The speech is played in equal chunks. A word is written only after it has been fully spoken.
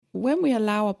when we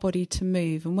allow our body to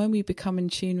move and when we become in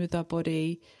tune with our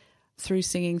body through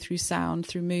singing, through sound,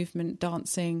 through movement,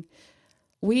 dancing,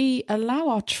 we allow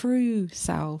our true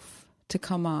self to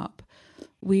come up.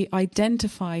 We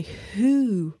identify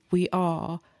who we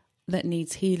are that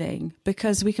needs healing,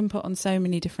 because we can put on so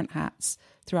many different hats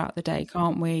throughout the day,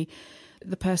 can't we?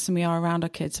 The person we are around our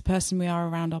kids, the person we are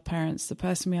around our parents, the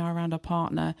person we are around our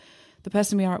partner, the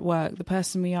person we are at work, the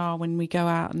person we are when we go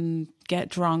out and get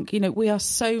drunk. You know, we are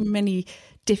so many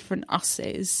different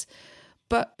us's,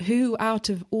 but who out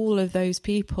of all of those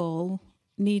people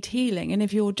need healing? And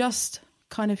if you're just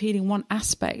kind of healing one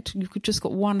aspect, you've just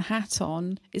got one hat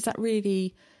on, is that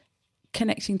really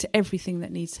connecting to everything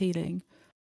that needs healing?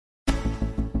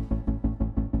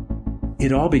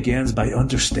 It all begins by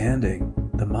understanding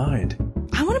the mind.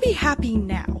 I want to be happy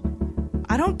now.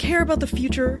 I don't care about the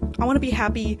future. I want to be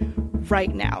happy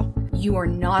right now. You are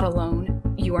not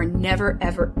alone. You are never,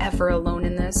 ever, ever alone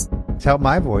in this. It's helped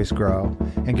my voice grow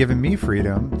and given me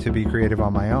freedom to be creative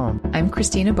on my own. I'm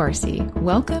Christina Barcy.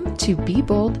 Welcome to Be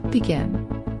Bold, Begin,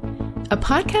 a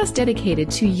podcast dedicated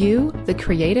to you, the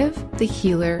creative, the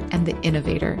healer, and the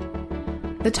innovator.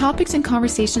 The topics and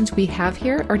conversations we have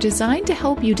here are designed to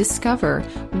help you discover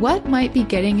what might be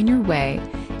getting in your way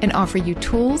and offer you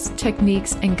tools,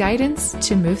 techniques, and guidance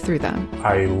to move through them.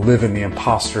 I live in the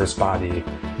imposter's body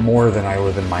more than I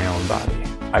live in my own body.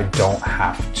 I don't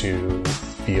have to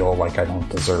feel like I don't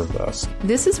deserve this.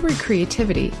 This is where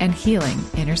creativity and healing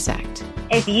intersect.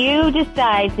 If you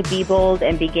decide to be bold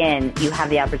and begin, you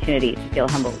have the opportunity to feel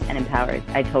humbled and empowered.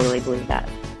 I totally believe that.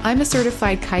 I'm a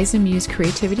certified Kaizen Muse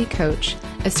creativity coach,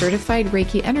 a certified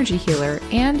Reiki energy healer,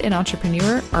 and an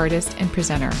entrepreneur, artist, and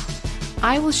presenter.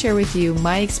 I will share with you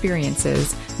my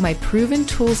experiences, my proven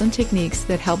tools and techniques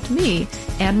that helped me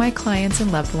and my clients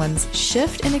and loved ones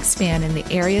shift and expand in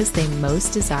the areas they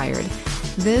most desired.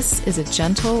 This is a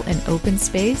gentle and open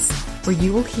space where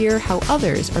you will hear how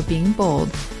others are being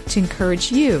bold to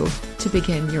encourage you to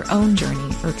begin your own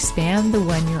journey or expand the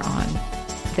one you're on.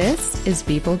 This is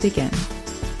Be Bold Begin.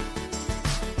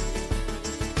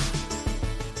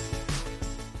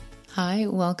 Hi,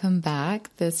 welcome back.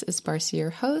 This is Barcy,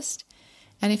 your host.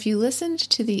 And if you listened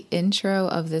to the intro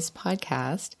of this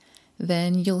podcast,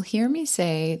 then you'll hear me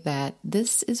say that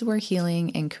this is where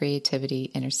healing and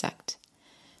creativity intersect.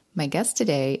 My guest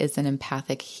today is an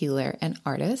empathic healer and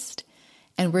artist,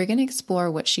 and we're going to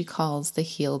explore what she calls the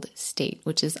healed state,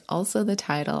 which is also the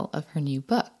title of her new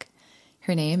book.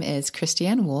 Her name is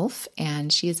Christianne Wolff,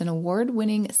 and she is an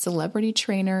award-winning celebrity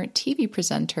trainer, TV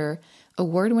presenter,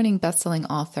 award-winning best-selling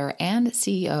author, and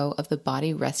CEO of the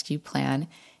Body Rescue Plan,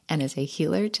 and is a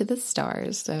healer to the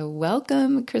stars. So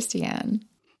welcome, Christianne.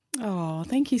 Oh,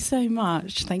 thank you so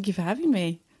much. Thank you for having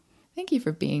me. Thank you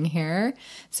for being here.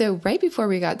 So right before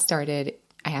we got started,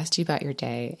 I asked you about your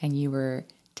day, and you were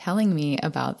telling me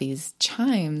about these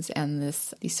chimes and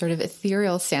these sort of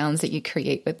ethereal sounds that you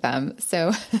create with them.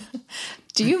 So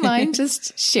do you mind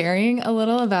just sharing a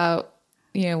little about,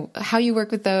 how you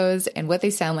work with those and what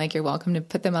they sound like? You're welcome to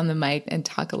put them on the mic and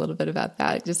talk a little bit about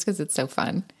that, just because it's so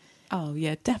fun. Oh,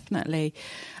 yeah, definitely.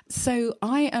 So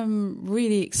I am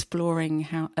really exploring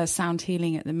sound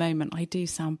healing at the moment. I do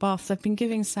sound baths. I've been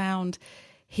giving sound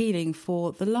healing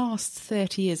for the last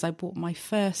 30 years. I bought my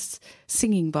first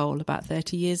singing bowl about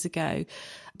 30 years ago.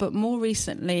 But more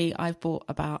recently, I've bought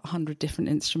about 100 different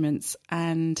instruments.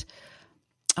 And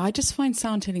I just find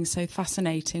sound healing so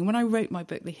fascinating. When I wrote my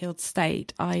book, The Healed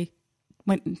State, I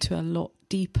went into a lot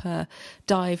deeper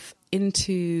dive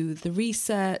into the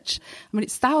research. I mean,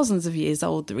 it's thousands of years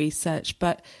old, the research,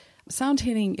 but sound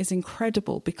healing is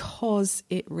incredible because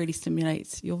it really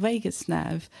stimulates your vagus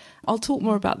nerve. I'll talk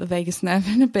more about the vagus nerve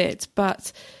in a bit,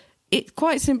 but it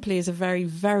quite simply is a very,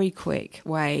 very quick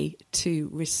way to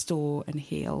restore and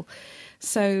heal.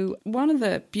 So one of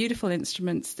the beautiful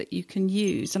instruments that you can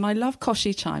use, and I love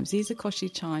koshi chimes. These are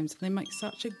koshi chimes. They make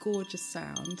such a gorgeous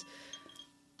sound.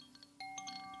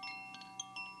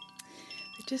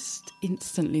 They just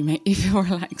instantly make you feel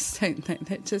relaxed, don't they?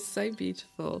 They're just so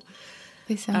beautiful.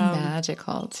 They sound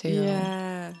magical too.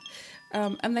 Yeah.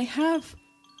 And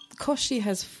koshi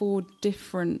has 4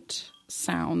 different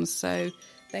sounds. So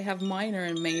they have minor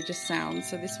and major sounds.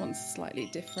 So this one's slightly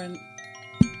different.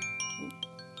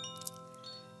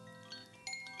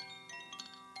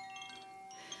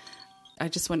 I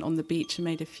just went on the beach and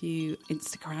made a few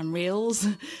Instagram reels,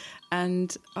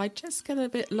 and I just get a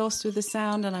bit lost with the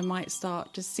sound, and I might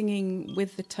start just singing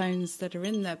with the tones that are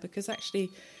in there, because actually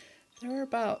there are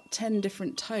about 10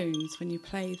 different tones when you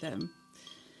play them.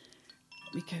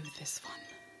 Let me go with this one.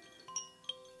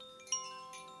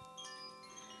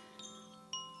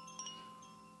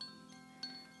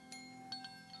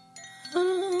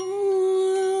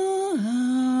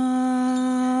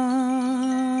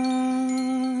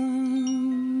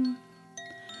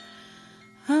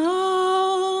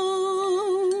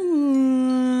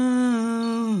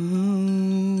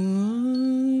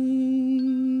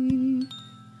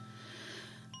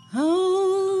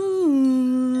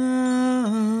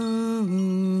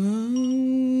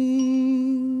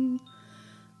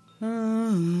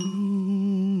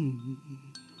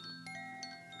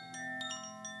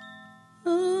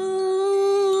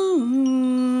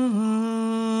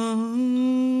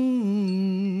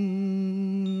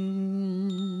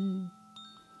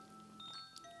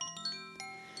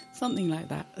 Something like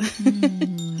that.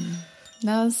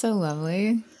 That was so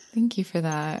lovely. Thank you for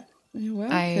that. You're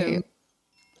welcome.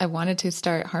 I wanted to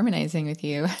start harmonizing with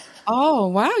you. Oh,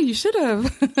 wow, you should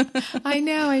have. I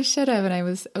know, I should have, and I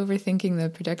was overthinking the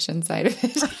production side of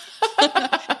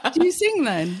it. Do you sing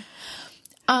then?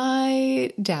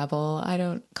 I dabble. I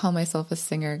don't call myself a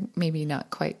singer, maybe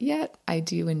not quite yet. I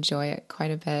do enjoy it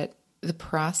quite a bit. The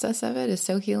process of it is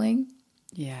so healing.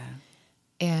 Yeah.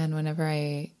 And whenever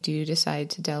I do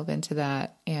decide to delve into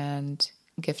that and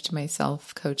gift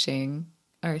myself coaching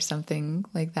or something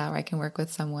like that where I can work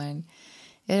with someone,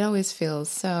 it always feels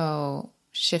so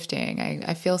shifting.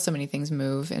 I feel so many things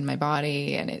move in my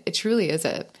body, and it truly is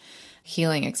a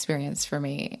healing experience for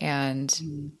me.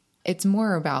 And it's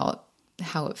more about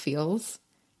how it feels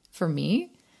for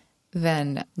me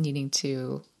than needing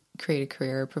to create a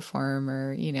career or perform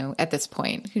or, at this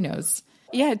point, who knows?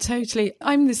 Yeah, totally.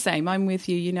 I'm the same. I'm with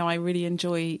you. I really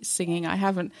enjoy singing. I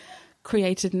haven't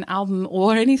created an album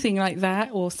or anything like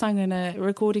that or sung in a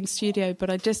recording studio, but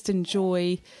I just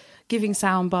enjoy giving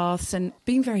sound baths and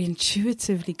being very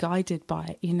intuitively guided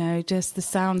by it. Just the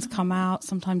sounds come out.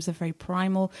 Sometimes they're very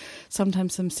primal.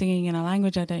 Sometimes I'm singing in a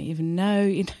language I don't even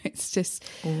know. It's just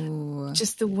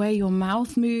the way your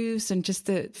mouth moves and just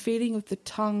the feeling of the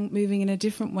tongue moving in a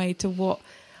different way to what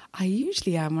I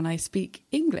usually am when I speak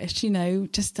English,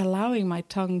 just allowing my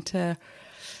tongue to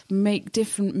make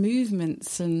different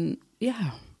movements. And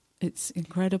yeah, it's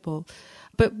incredible.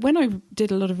 But when I did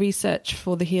a lot of research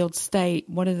for the healed state,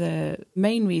 one of the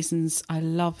main reasons I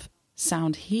love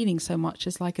sound healing so much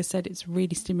is, like I said, it's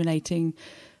really stimulating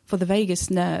for the vagus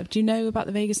nerve. Do you know about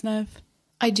the vagus nerve?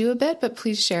 I do a bit, but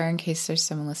please share in case there's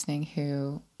someone listening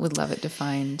who would love it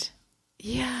defined.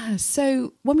 Yeah,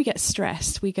 so when we get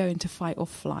stressed, we go into fight or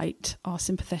flight. Our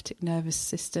sympathetic nervous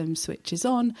system switches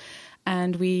on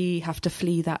and we have to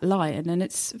flee that lion. And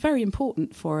it's very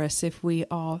important for us if we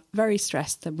are very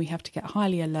stressed, then we have to get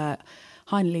highly alert,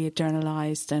 highly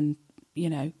adrenalized and,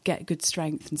 get good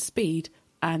strength and speed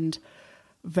and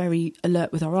very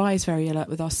alert with our eyes, very alert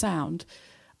with our sound.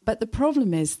 But the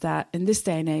problem is that in this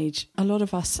day and age, a lot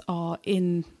of us are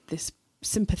in this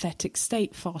sympathetic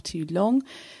state far too long.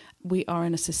 We are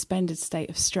in a suspended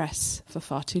state of stress for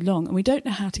far too long and we don't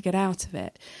know how to get out of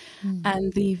it.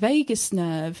 And the vagus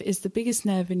nerve is the biggest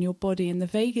nerve in your body, and the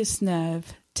vagus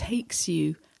nerve takes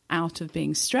you out of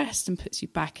being stressed and puts you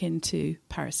back into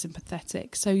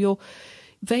parasympathetic. So your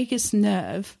vagus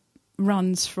nerve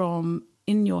runs from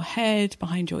in your head,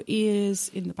 behind your ears,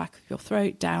 in the back of your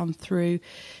throat, down through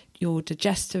your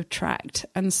digestive tract.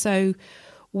 And so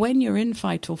when you're in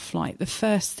fight or flight, the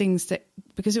first things that,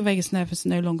 because your vagus nerve is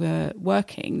no longer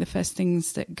working, the first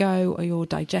things that go are your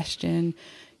digestion.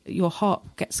 Your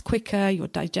heart gets quicker, your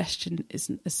digestion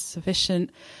isn't as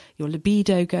sufficient, your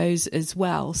libido goes as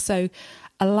well. So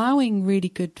allowing really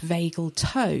good vagal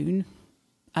tone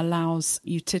allows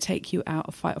you to take you out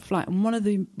of fight or flight. And one of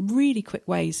the really quick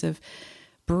ways of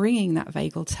bringing that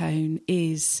vagal tone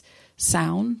is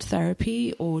sound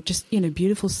therapy, or just,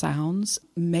 beautiful sounds,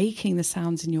 making the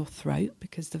sounds in your throat,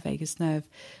 because the vagus nerve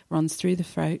runs through the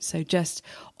throat. So just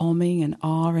omming and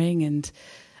ahhing and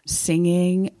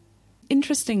singing.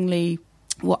 Interestingly,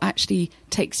 what actually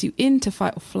takes you into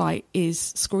fight or flight is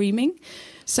screaming.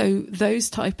 So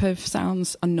those type of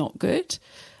sounds are not good.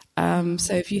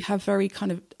 So if you have very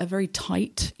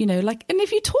tight, and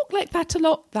if you talk like that a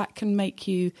lot, that can make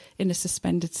you in a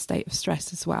suspended state of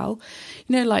stress as well.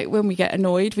 Like when we get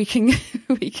annoyed, we can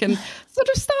sort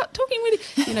of start talking really,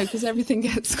 because everything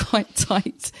gets quite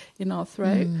tight in our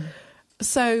throat.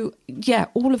 So yeah,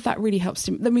 all of that really helps.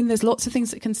 There's lots of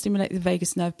things that can stimulate the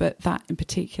vagus nerve, but that in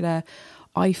particular,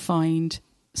 I find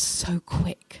so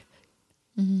quick.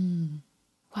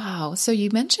 Wow. So you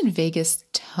mentioned vagus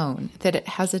tone, that it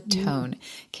has a tone.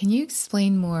 Can you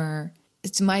explain more?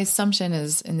 My assumption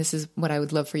is, and this is what I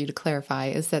would love for you to clarify,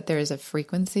 is that there is a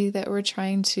frequency that we're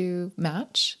trying to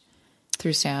match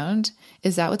through sound.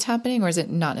 Is that what's happening, or is it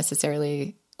not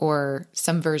necessarily, or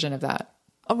some version of that?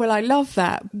 Oh, well, I love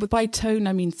that. But by tone,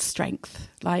 I mean strength,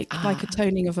 like a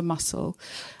toning of a muscle.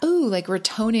 Oh, like we're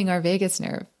toning our vagus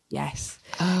nerve. Yes.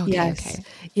 Oh, okay, yes. okay.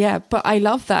 Yeah, but I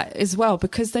love that as well,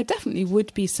 because there definitely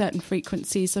would be certain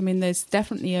frequencies. I mean, there's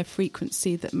definitely a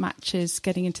frequency that matches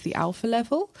getting into the alpha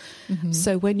level. Mm-hmm.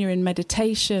 So when you're in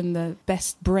meditation, the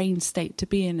best brain state to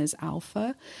be in is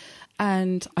alpha.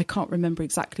 And I can't remember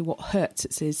exactly what hertz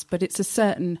it is, but it's a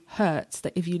certain hertz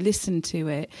that if you listen to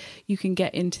it, you can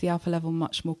get into the alpha level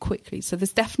much more quickly. So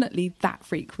there's definitely that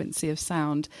frequency of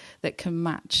sound that can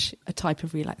match a type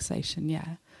of relaxation.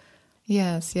 Yeah.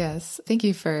 Yes, yes. Thank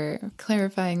you for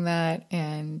clarifying that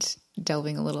and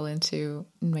delving a little into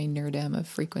my nerdum of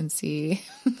frequency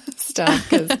stuff,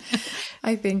 because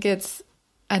I think it's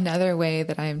another way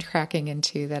that I'm tracking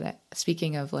into that.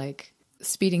 Speaking of like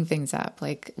speeding things up,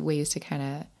 like ways to kind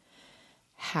of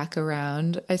hack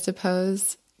around, I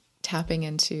suppose, tapping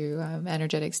into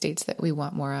energetic states that we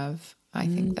want more of. I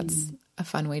think that's a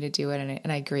fun way to do it.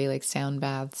 And I agree, like sound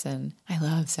baths, and I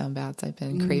love sound baths. I've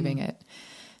been craving it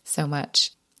so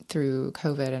much through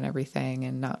COVID and everything,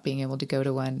 and not being able to go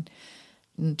to one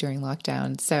during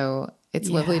lockdown. So it's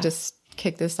lovely to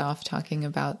kick this off talking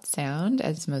about sound,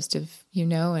 as most of you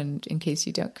know. And in case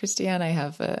you don't, Christianne, I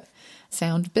have a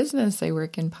sound business. I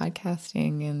work in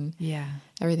podcasting, and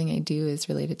everything I do is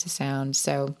related to sound.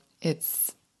 So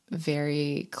it's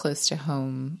very close to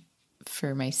home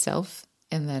for myself.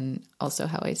 And then also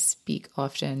how I speak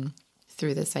often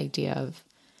through this idea of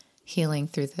healing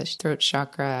through the throat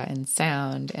chakra and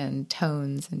sound and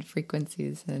tones and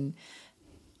frequencies and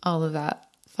all of that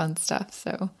fun stuff.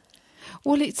 So,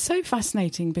 well, it's so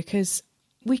fascinating because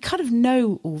we kind of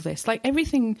know all this. Like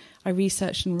everything I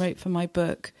researched and wrote for my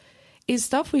book is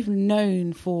stuff we've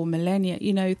known for millennia,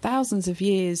 you know, thousands of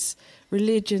years.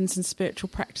 Religions and spiritual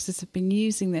practices have been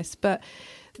using this, but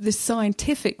the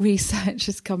scientific research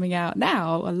is coming out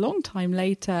now, a long time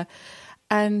later.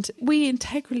 And we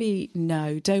integrally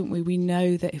know, don't we? We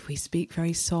know that if we speak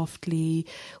very softly,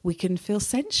 we can feel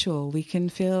sensual. We can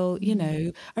feel, you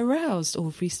know, aroused. Or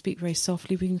if we speak very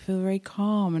softly, we can feel very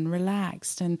calm and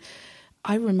relaxed. And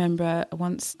I remember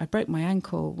once I broke my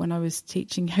ankle when I was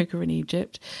teaching yoga in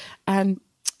Egypt, and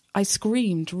I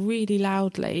screamed really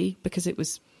loudly because it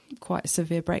was quite a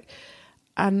severe break.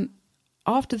 And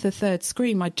after the third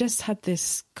scream, I just had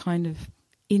this kind of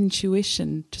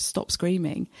intuition to stop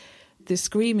screaming. The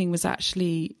screaming was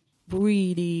actually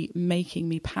really making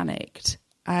me panicked.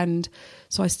 And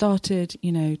so I started,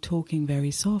 you know, talking very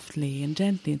softly and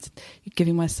gently and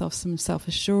giving myself some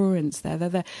self-assurance there.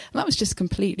 And that was just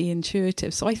completely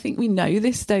intuitive. So I think we know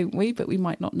this, don't we? But we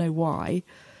might not know why.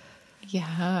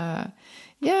 Yeah.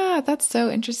 Yeah, that's so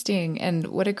interesting. And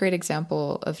what a great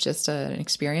example of just an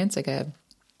experience, like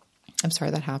I'm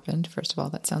sorry that happened. First of all,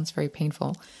 that sounds very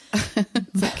painful.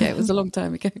 It's okay. It was a long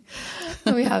time ago.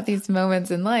 We have these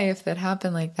moments in life that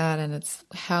happen like that. And it's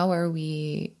how are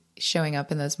we showing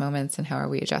up in those moments, and how are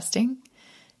we adjusting?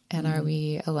 And are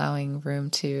we allowing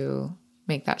room to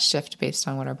make that shift based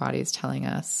on what our body is telling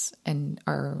us and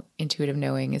our intuitive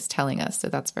knowing is telling us? So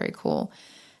that's very cool.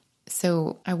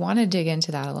 So I want to dig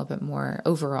into that a little bit more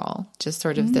overall, just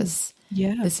sort of this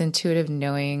intuitive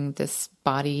knowing, this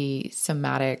body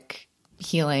somatic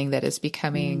healing that is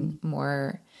becoming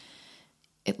more,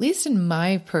 at least in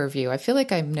my purview. I feel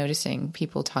like I'm noticing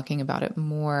people talking about it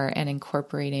more and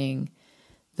incorporating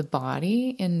the body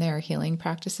in their healing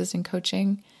practices and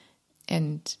coaching.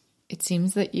 And it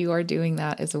seems that you are doing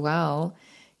that as well.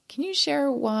 Can you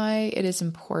share why it is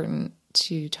important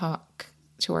to talk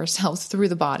to ourselves through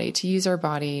the body, to use our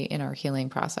body in our healing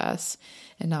process,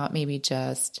 and not maybe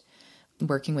just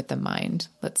working with the mind,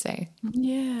 let's say?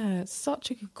 Yeah,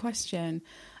 such a good question.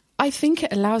 I think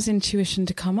it allows intuition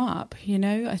to come up, you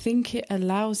know. I think it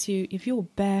allows you, if you're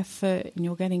barefoot and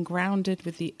you're getting grounded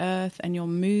with the earth and you're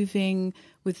moving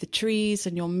with the trees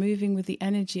and you're moving with the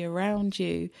energy around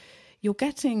you, you're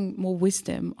getting more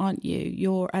wisdom, aren't you?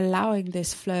 You're allowing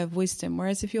this flow of wisdom.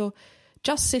 Whereas if you're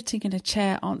just sitting in a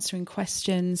chair answering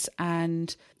questions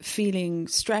and feeling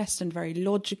stressed and very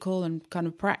logical and kind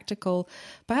of practical,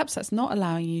 perhaps that's not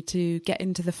allowing you to get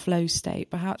into the flow state.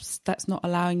 Perhaps that's not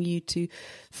allowing you to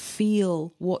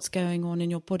feel what's going on in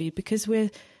your body, because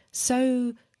we're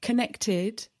so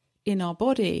connected in our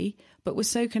body, but we're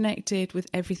so connected with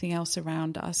everything else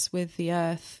around us, with the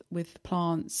earth, with the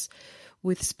plants,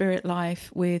 with spirit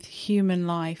life, with human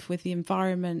life, with the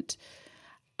environment.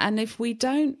 And if we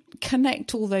don't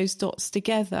connect all those dots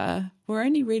together, we're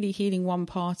only really healing one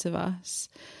part of us.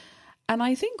 And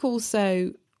I think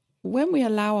also when we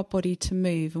allow our body to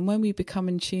move, and when we become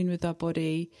in tune with our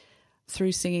body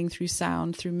through singing, through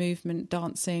sound, through movement,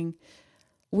 dancing,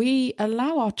 we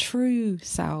allow our true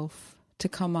self to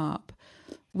come up.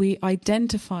 We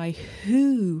identify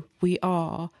who we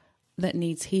are that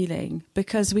needs healing,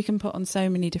 because we can put on so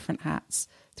many different hats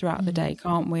throughout the day,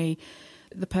 can't we?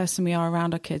 The person we are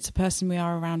around our kids, the person we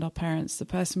are around our parents, the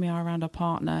person we are around our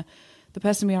partner, the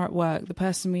person we are at work, the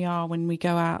person we are when we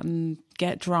go out and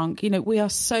get drunk. We are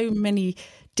so many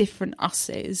different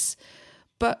us's,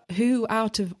 but who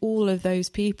out of all of those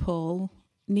people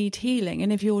need healing?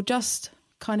 And if you're just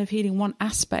kind of healing one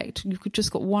aspect, you've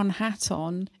just got one hat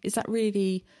on, is that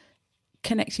really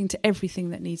connecting to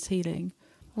everything that needs healing?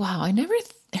 Wow, I never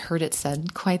heard it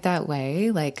said quite that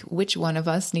way. Like, which one of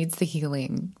us needs the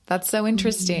healing? That's so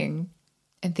interesting.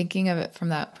 And thinking of it from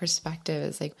that perspective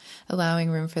is like allowing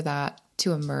room for that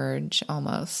to emerge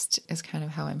almost is kind of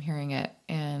how I'm hearing it.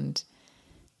 And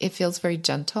it feels very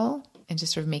gentle and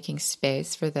just sort of making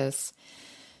space for this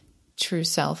true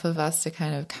self of us to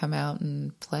kind of come out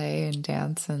and play and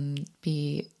dance and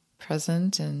be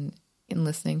present and in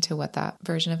listening to what that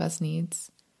version of us needs.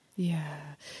 Yeah.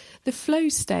 The flow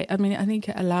state, I mean, I think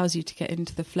it allows you to get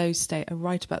into the flow state. I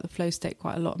write about the flow state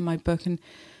quite a lot in my book, and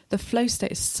the flow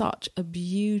state is such a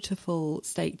beautiful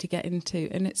state to get into.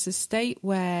 And it's a state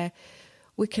where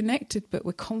we're connected, but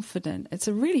we're confident. It's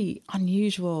a really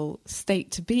unusual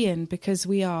state to be in, because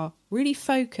we are really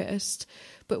focused,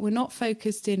 but we're not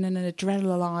focused in an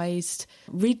adrenalized,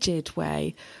 rigid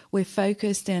way. We're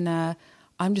focused in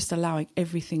I'm just allowing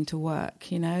everything to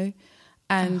work,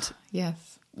 And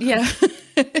yes. Yeah,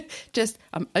 just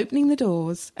I'm opening the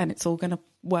doors and it's all going to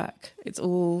work. It's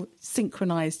all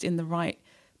synchronized in the right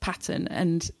pattern,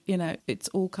 and it's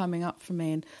all coming up for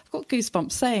me. And I've got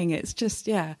goosebumps saying it. It's just,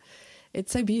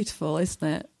 it's so beautiful, isn't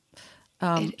it?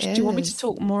 Do you want me to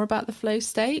talk more about the flow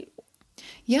state?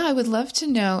 Yeah, I would love to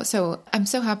know. So I'm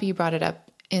so happy you brought it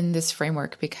up in this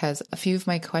framework, because a few of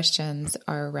my questions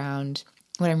are around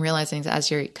what I'm realizing is, as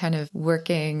you're kind of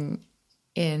working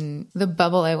in the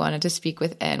bubble I wanted to speak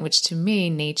within, which to me,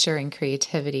 nature and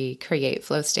creativity create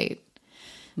flow state.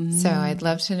 So I'd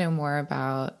love to know more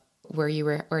about where you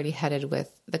were already headed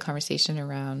with the conversation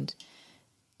around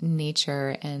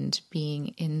nature and being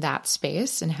in that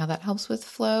space and how that helps with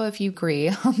flow, if you agree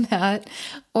on that.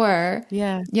 Or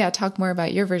talk more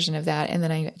about your version of that. And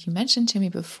then you mentioned to me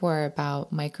before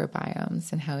about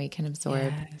microbiomes and how we can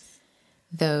absorb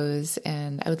those.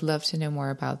 And I would love to know more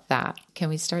about that. Can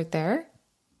we start there?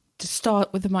 To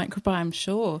start with the microbiome,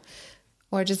 sure.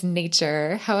 Or just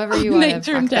nature, however you want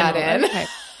to pack that in.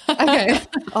 Okay.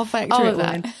 I'll factor it all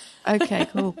in. Okay,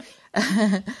 cool.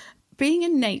 Being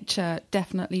in nature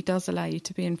definitely does allow you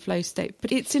to be in flow state.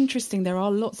 But it's interesting. There are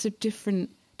lots of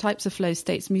different types of flow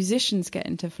states. Musicians get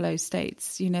into flow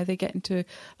states. They get into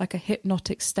like a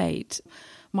hypnotic state.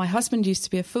 My husband used to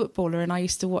be a footballer, and I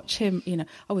used to watch him.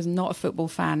 I was not a football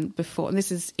fan before. And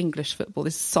this is English football.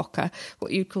 This is soccer,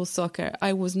 what you'd call soccer.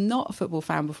 I was not a football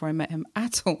fan before I met him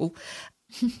at all.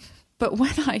 But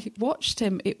when I watched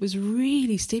him, it was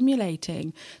really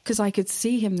stimulating, because I could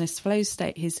see him in this flow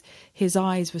state. His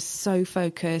eyes were so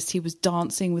focused. He was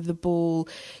dancing with the ball.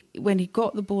 When he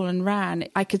got the ball and ran,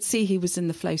 I could see he was in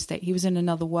the flow state. He was in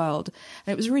another world.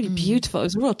 And it was really beautiful. It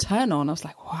was a real turn on. I was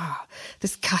like, wow,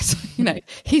 this guy's,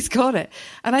 he's got it.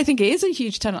 And I think it is a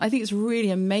huge turn on. I think it's really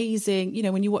amazing,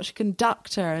 when you watch a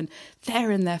conductor and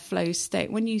they're in their flow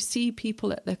state. When you see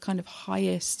people at their kind of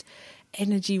highest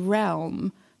energy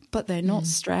realm, but they're not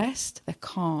stressed, they're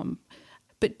calm.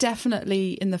 But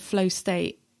definitely in the flow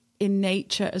state in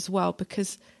nature as well,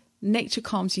 because nature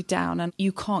calms you down, and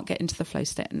you can't get into the flow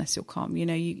state unless you're calm.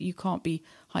 You can't be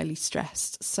highly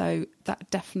stressed. So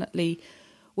that definitely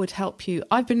would help you.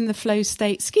 I've been in the flow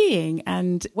state skiing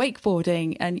and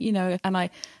wakeboarding, and, and I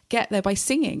get there by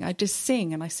singing. I just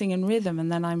sing, and I sing in rhythm, and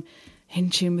then I'm in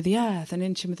tune with the earth and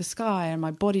in tune with the sky, and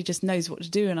my body just knows what to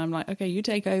do. And I'm like, okay, you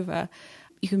take over.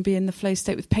 You can be in the flow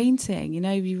state with painting,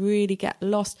 you really get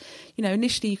lost.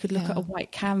 Initially you could look at a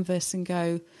white canvas and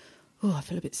go, oh, I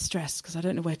feel a bit stressed because I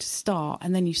don't know where to start.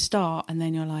 And then you start, and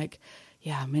then you're like,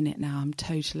 yeah, I'm in it now. I'm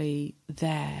totally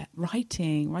there.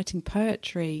 Writing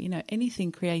poetry,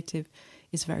 anything creative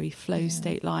is very flow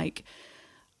state-like.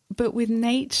 But with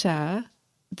nature,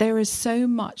 there is so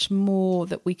much more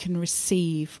that we can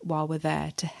receive while we're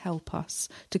there to help us,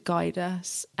 to guide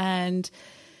us. And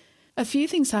a few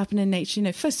things happen in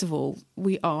nature. First of all,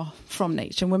 we are from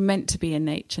nature, and we're meant to be in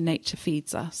nature. Nature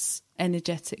feeds us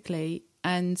energetically,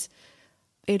 and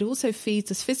it also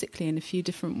feeds us physically in a few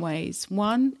different ways.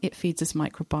 One, it feeds us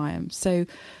microbiome. So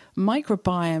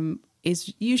microbiome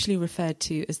is usually referred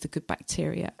to as the good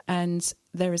bacteria. And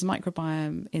there is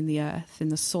microbiome in the earth, in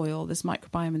the soil. There's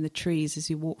microbiome in the trees as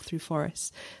you walk through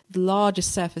forests. The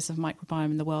largest surface of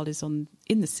microbiome in the world is in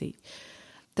the sea.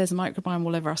 There's microbiome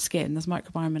all over our skin. There's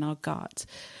microbiome in our gut.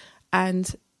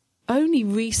 And only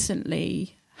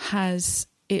recently has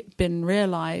it been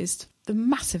realised the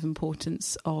massive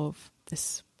importance of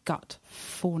this gut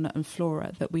fauna and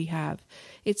flora that we have.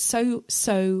 It's so,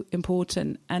 so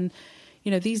important. And,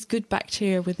 these good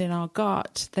bacteria within our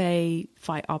gut, they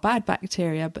fight our bad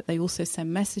bacteria, but they also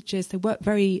send messages. They work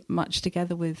very much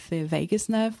together with the vagus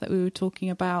nerve that we were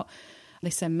talking about. They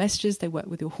send messages. They work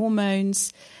with your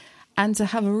hormones. And to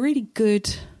have a really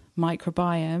good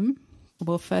microbiome,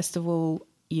 well, first of all,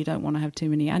 you don't want to have too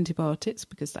many antibiotics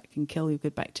because that can kill your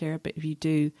good bacteria. But if you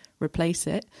do replace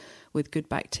it with good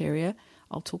bacteria,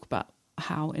 I'll talk about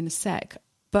how in a sec.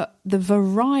 But the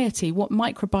variety, what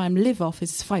microbiome live off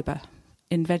is fiber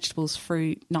in vegetables,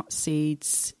 fruit, nuts,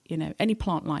 seeds, any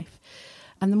plant life.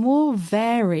 And the more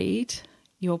varied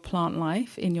your plant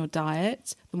life in your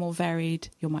diet, the more varied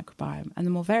your microbiome. And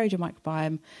the more varied your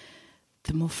microbiome,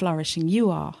 the more flourishing you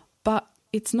are. But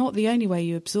it's not the only way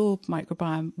you absorb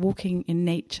microbiome. Walking in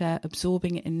nature,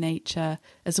 absorbing it in nature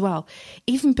as well.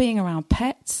 Even being around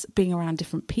pets, being around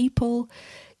different people,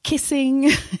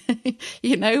 kissing,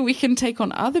 we can take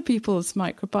on other people's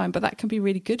microbiome, but that can be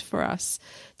really good for us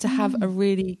to have a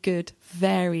really good,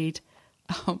 varied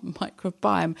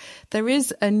microbiome. There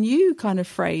is a new kind of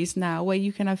phrase now where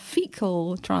you can have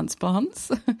fecal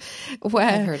transplants. Where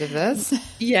I've heard of this.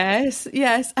 Yes.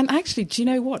 And actually, do you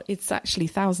know what? It's actually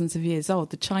thousands of years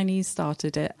old. The Chinese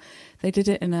started it. They did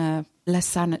it in a less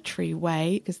sanitary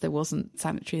way because there wasn't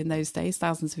sanitary in those days,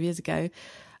 thousands of years ago.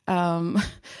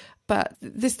 But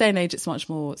this day and age, it's much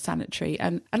more sanitary.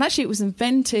 And actually, it was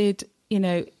invented,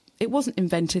 it wasn't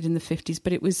invented in the 50s,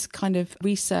 but it was kind of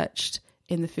researched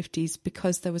in the 50s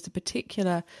because there was a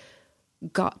particular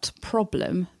gut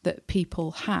problem that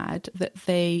people had that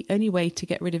the only way to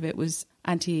get rid of it was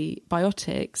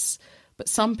antibiotics. But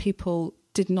some people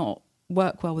did not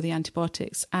work well with the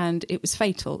antibiotics and it was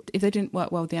fatal. If they didn't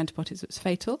work well with the antibiotics, it was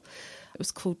fatal. It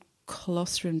was called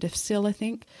Clostridium difficile, I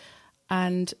think.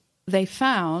 And they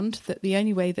found that the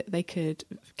only way that they could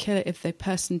kill it if the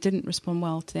person didn't respond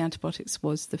well to the antibiotics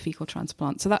was the fecal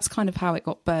transplant. So that's kind of how it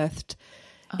got birthed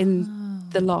in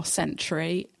the last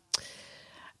century.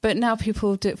 But now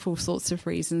people do it for all sorts of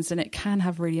reasons, and it can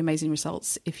have really amazing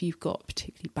results if you've got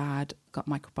particularly bad gut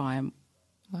microbiome.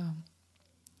 Wow.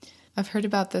 I've heard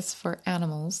about this for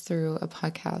animals through a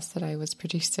podcast that I was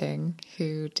producing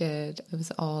it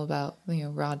was all about,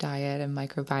 raw diet and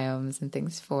microbiomes and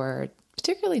things for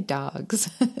particularly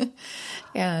dogs.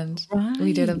 And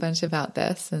we did a bunch about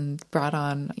this and brought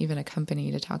on even a company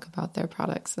to talk about their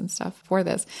products and stuff for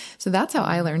this. So that's how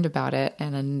I learned about it.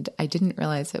 And I didn't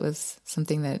realize it was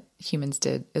something that humans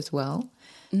did as well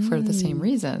for the same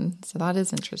reason. So that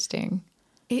is interesting.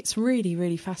 It's really,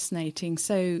 really fascinating.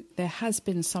 So there has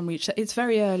been some research. It's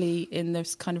very early in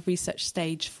this kind of research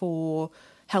stage for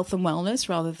health and wellness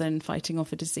rather than fighting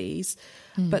off a disease.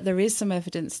 But there is some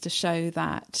evidence to show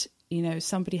that,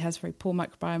 somebody has very poor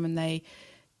microbiome and they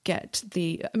get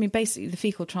basically the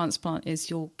fecal transplant is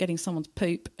you're getting someone's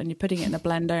poop and you're putting it in a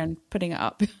blender and putting it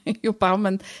up your bum.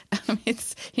 And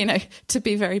it's, to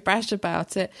be very brash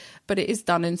about it, but it is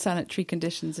done in sanitary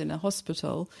conditions in a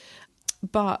hospital.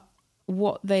 But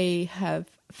what they have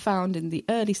found in the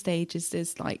early stages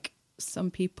is like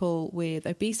some people with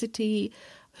obesity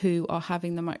who are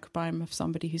having the microbiome of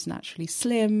somebody who's naturally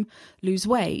slim lose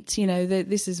weight.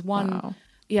 This is one, wow.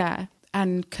 Yeah,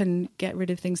 and can get rid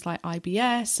of things like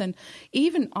IBS and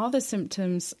even other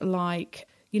symptoms like,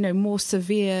 more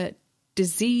severe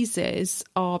diseases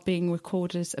are being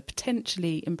recorded as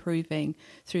potentially improving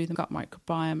through the gut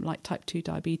microbiome, like type 2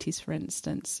 diabetes, for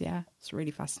instance. Yeah, it's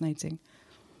really fascinating.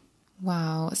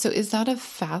 Wow. So is that a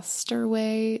faster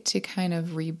way to kind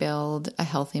of rebuild a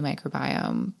healthy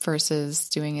microbiome versus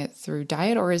doing it through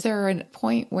diet? Or is there a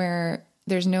point where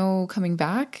there's no coming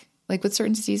back, like with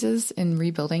certain diseases, in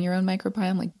rebuilding your own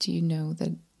microbiome? Like, do you know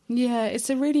that? Yeah, it's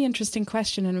a really interesting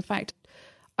question. And in fact,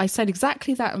 I said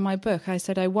exactly that in my book. I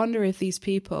said, I wonder if these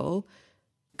people,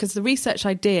 because the research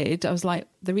I did, I was like,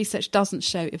 the research doesn't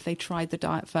show if they tried the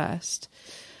diet first.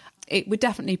 It would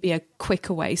definitely be a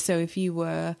quicker way. So if you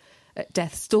were at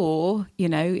death's door,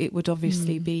 it would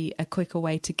obviously be a quicker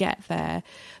way to get there.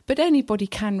 But anybody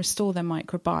can restore their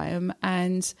microbiome.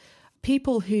 And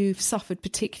people who've suffered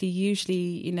particularly,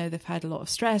 usually, they've had a lot of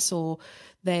stress or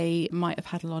they might have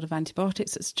had a lot of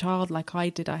antibiotics as a child, like I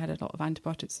did. I had a lot of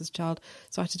antibiotics as a child,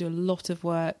 so I had to do a lot of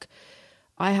work.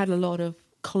 I had a lot of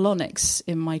colonics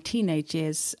in my teenage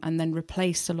years and then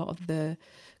replaced a lot of the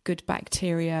good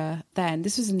bacteria then.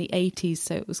 This was in the 80s,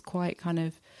 so it was quite kind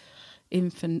of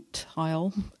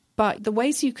infantile. But the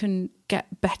ways you can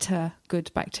get better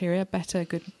good bacteria, better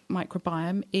good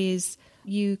microbiome, is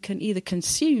you can either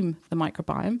consume the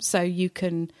microbiome, so you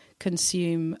can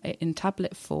consume it in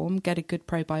tablet form, get a good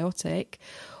probiotic,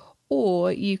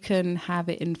 or you can have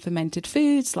it in fermented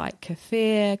foods like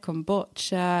kefir,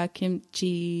 kombucha,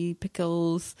 kimchi,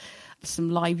 pickles, some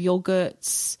live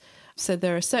yogurts. So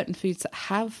there are certain foods that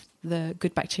have the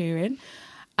good bacteria in.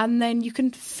 And then you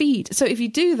can feed. So if you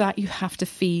do that, you have to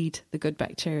feed the good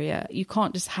bacteria. You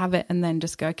can't just have it and then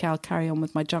just go, okay, I'll carry on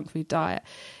with my junk food diet.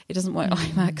 It doesn't work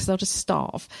like that because I'll just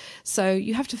starve. So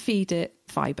you have to feed it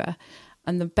fibre.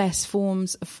 And the best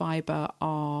forms of fibre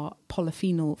are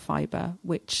polyphenol fibre,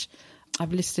 which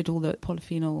I've listed all the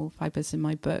polyphenol fibres in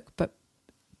my book, but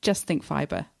just think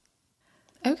fibre.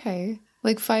 Okay.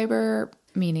 Like fibre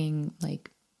meaning like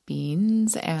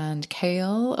beans and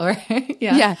kale or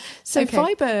yeah. So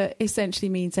fiber essentially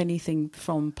means anything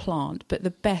from plant, but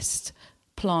the best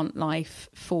plant life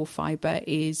for fiber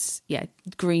is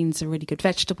greens are really good,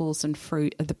 vegetables and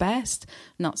fruit are the best,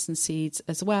 nuts and seeds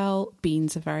as well,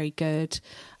 beans are very good.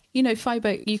 You know,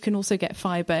 fiber, you can also get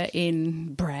fiber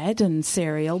in bread and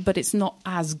cereal, but it's not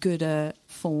as good a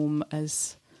form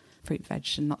as fruit, veg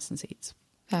and nuts and seeds.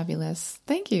 Fabulous.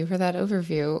 Thank you for that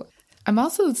overview. I'm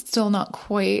also still not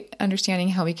quite understanding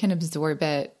how we can absorb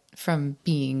it from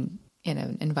being in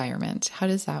an environment. How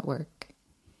does that work?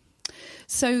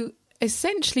 So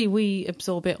essentially we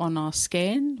absorb it on our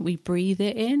skin. We breathe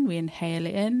it in. We inhale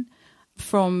it in.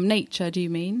 From nature, do you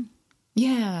mean?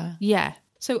 Yeah. Yeah.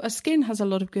 So our skin has a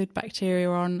lot of good bacteria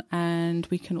on, and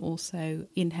we can also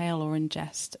inhale or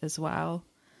ingest as well.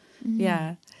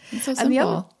 Yeah. It's so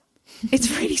simple.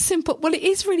 It's really simple. Well, it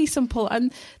is really simple.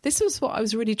 And this was what I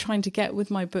was really trying to get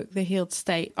with my book, The Healed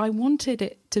State. I wanted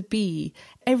it to be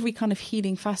every kind of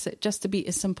healing facet just to be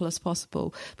as simple as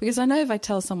possible. Because I know if I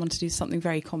tell someone to do something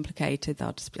very complicated,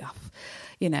 they'll just be,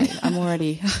 I'm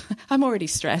already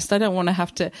stressed. I don't want to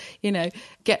have to,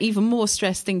 get even more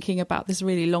stressed thinking about this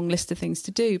really long list of things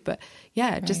to do. But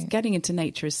just getting into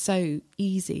nature is so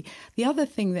easy. The other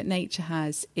thing that nature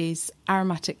has is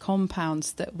aromatic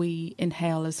compounds that we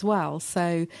inhale as well.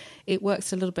 So it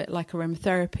works a little bit like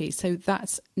aromatherapy. So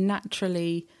that's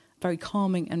naturally very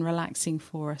calming and relaxing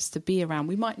for us to be around.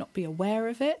 We might not be aware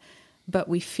of it, but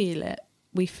we feel it.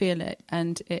 We feel it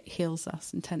and it heals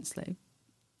us intensely.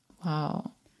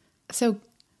 Wow. So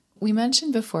we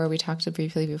mentioned before, we talked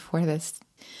briefly before this,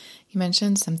 you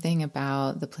mentioned something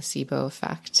about the placebo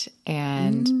effect.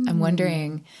 And I'm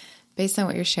wondering, based on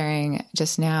what you're sharing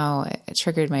just now, it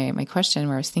triggered my question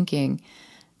where I was thinking,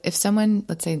 if someone,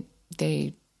 let's say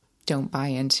they don't buy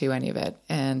into any of it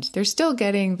and they're still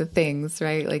getting the things,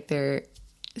 right? Like they're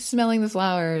smelling the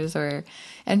flowers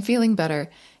and feeling better.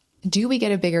 Do we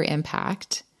get a bigger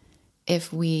impact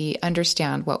if we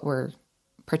understand what we're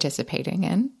participating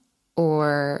in?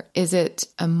 Or is it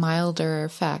a milder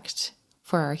effect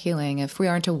for our healing if we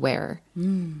aren't aware?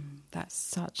 That's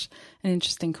such an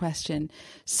interesting question.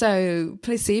 So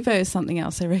placebo is something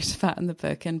else I wrote about in the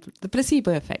book, and the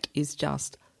placebo effect is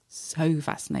just so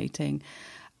fascinating.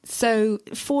 So,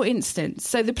 for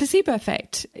instance, the placebo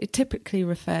effect, it typically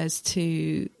refers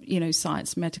to,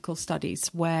 science medical studies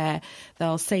where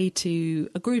they'll say to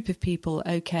a group of people,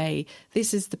 okay,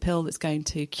 this is the pill that's going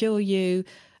to cure you.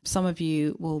 Some of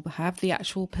you will have the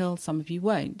actual pill, some of you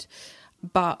won't.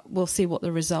 But we'll see what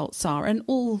the results are. And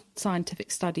all scientific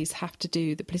studies have to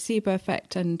do the placebo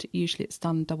effect, and usually it's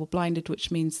done double-blinded, which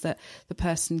means that the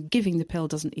person giving the pill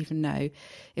doesn't even know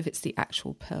if it's the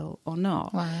actual pill or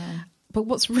not. Wow. But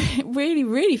what's really,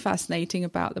 really fascinating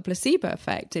about the placebo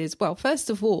effect is, well, first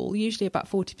of all, usually about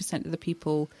 40% of the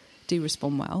people do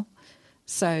respond well.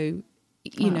 So,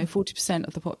 40%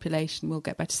 of the population will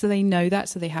get better. So they know that,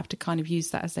 so they have to kind of use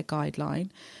that as their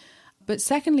guideline. But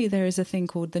secondly, there is a thing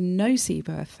called the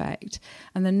nocebo effect.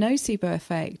 And the nocebo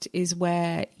effect is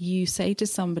where you say to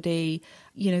somebody,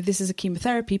 this is a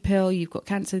chemotherapy pill, you've got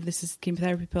cancer, this is a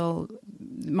chemotherapy pill,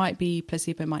 it might be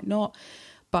placebo, might not.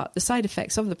 But the side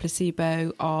effects of the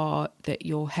placebo are that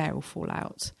your hair will fall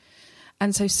out.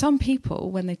 And so some people,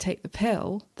 when they take the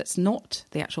pill, that's not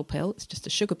the actual pill, it's just a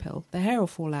sugar pill, their hair will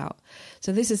fall out.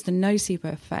 So this is the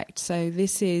nocebo effect. So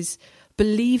this is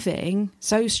believing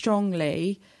so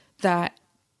strongly that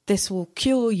this will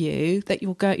cure you, that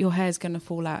your hair is going to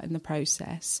fall out in the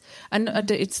process. And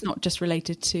it's not just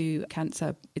related to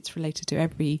cancer, it's related to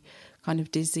every kind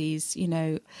of disease,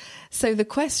 So the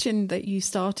question that you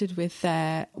started with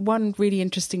there, one really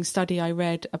interesting study I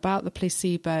read about the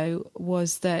placebo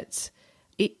was that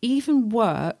it even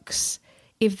works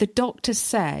if the doctor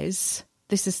says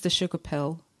this is the sugar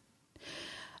pill.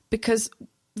 Because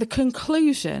the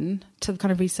conclusion to the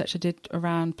kind of research I did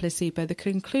around placebo, the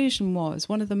conclusion was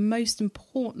one of the most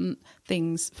important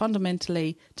things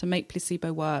fundamentally to make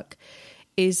placebo work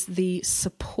is the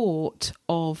support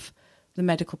of the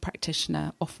medical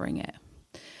practitioner offering it.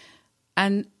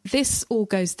 And this all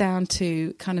goes down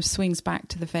to, kind of swings back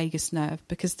to the vagus nerve,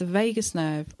 because the vagus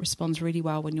nerve responds really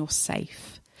well when you're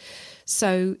safe.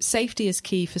 So safety is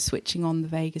key for switching on the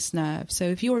vagus nerve. So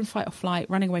if you're in fight or flight,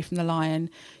 running away from the lion,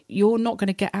 you're not going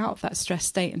to get out of that stress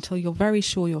state until you're very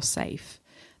sure you're safe.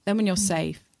 Then when you're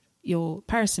safe, your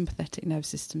parasympathetic nervous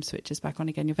system switches back on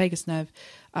again. Your vagus nerve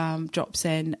drops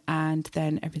in, and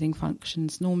then everything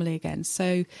functions normally again.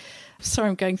 So, sorry,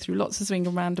 I'm going through lots of swing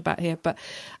and roundabout here, but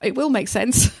it will make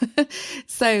sense.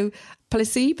 So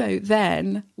placebo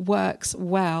then works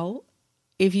well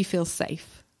if you feel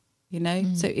safe, you know?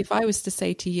 So if I was to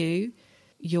say to you,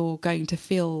 you're going to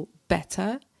feel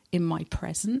better in my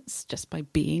presence just by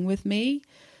being with me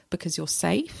because you're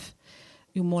safe,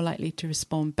 you're more likely to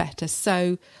respond better.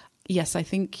 So yes, I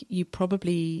think you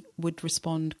probably would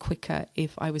respond quicker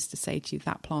if I was to say to you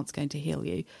that plant's going to heal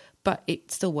you, but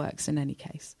it still works in any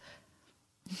case.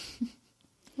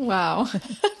 Wow.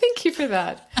 Thank you for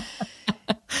that.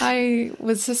 I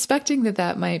was suspecting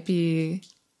that might be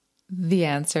the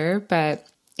answer, but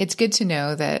it's good to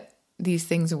know that these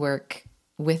things work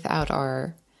without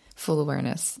our full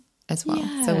awareness as well.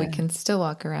 Yeah. So we can still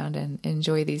walk around and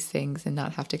enjoy these things and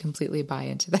not have to completely buy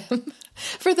into them.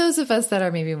 For those of us that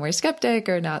are maybe more skeptic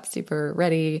or not super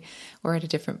ready, or at a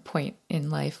different point in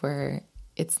life where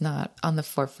it's not on the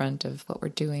forefront of what we're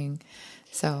doing.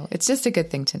 So it's just a good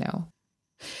thing to know.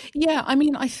 Yeah, I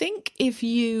mean, I think if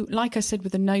you, like I said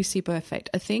with the nocebo effect,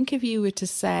 I think if you were to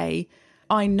say,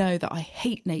 I know that I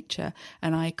hate nature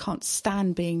and I can't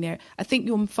stand being near it, I think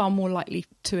you're far more likely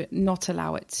to not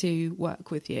allow it to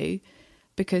work with you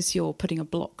because you're putting a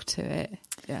block to it.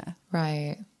 Yeah.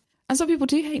 Right. And some people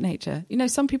do hate nature. You know,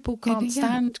 some people can't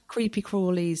stand creepy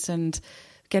crawlies and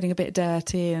getting a bit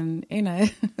dirty and, you know.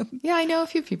 Yeah, I know a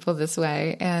few people this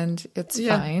way and it's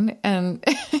fine. And,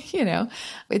 you know,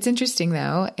 it's interesting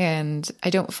though. And I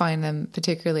don't find them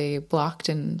particularly blocked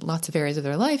in lots of areas of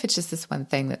their life. It's just this one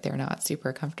thing that they're not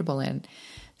super comfortable in.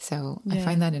 So I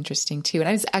find that interesting too. And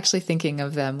I was actually thinking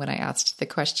of them when I asked the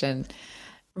question.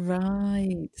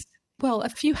 Right. Well, a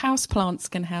few houseplants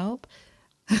can help.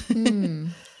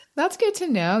 That's good to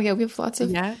know. Yeah, we have lots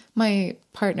of, my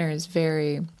partner is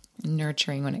very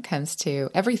nurturing when it comes to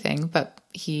everything, but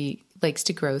he likes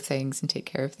to grow things and take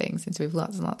care of things. And so we have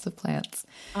lots and lots of plants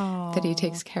that he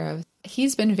takes care of.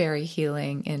 He's been very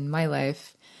healing in my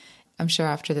life. I'm sure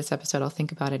after this episode, I'll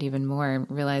think about it even more,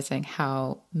 realizing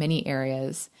how many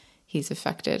areas he's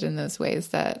affected in those ways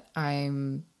that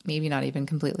I'm maybe not even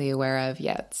completely aware of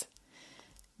yet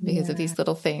because of these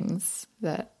little things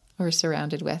that we're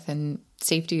surrounded with. And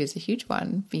safety is a huge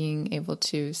one, being able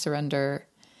to surrender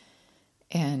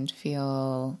and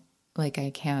feel like I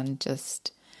can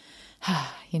just,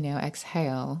 you know,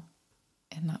 exhale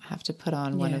and not have to put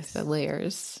on one of the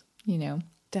layers, you know.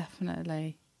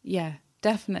 Definitely. Yeah,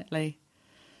 definitely.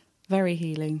 Very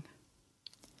healing.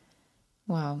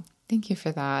 Wow. Thank you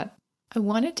for that. I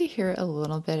wanted to hear a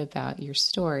little bit about your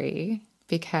story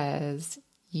because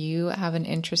you have an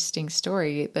interesting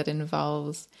story that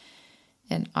involves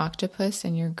an octopus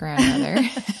and your grandmother.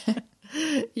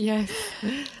 Yes.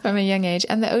 From a young age.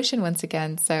 And the ocean once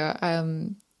again. So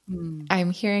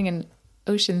I'm hearing an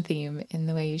ocean theme in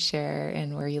the way you share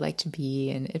and where you like to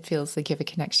be. And it feels like you have a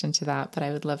connection to that. But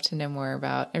I would love to know more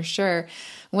about, or sure,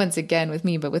 once again with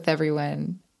me, but with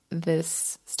everyone,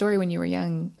 this story when you were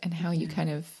young and how you kind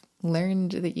of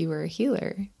learned that you were a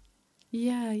healer.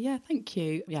 Yeah, thank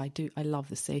you. Yeah, I do. I love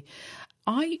the sea.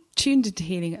 I tuned into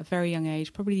healing at a very young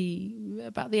age, probably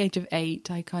about the age of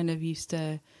 8. I kind of used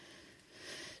to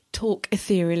talk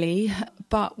ethereally.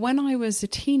 But when I was a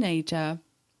teenager,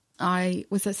 I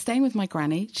was staying with my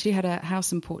granny. She had a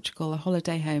house in Portugal, a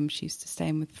holiday home she used to stay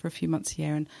in with for a few months a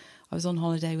year. And I was on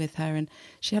holiday with her, and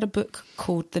she had a book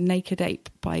called The Naked Ape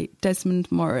by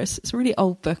Desmond Morris. It's a really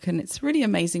old book, and it's a really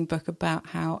amazing book about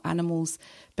how animals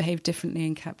behave differently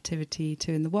in captivity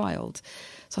to in the wild.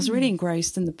 So I was really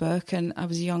engrossed in the book, and I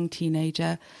was a young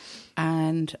teenager,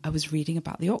 and I was reading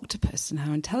about the octopus and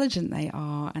how intelligent they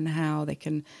are and how they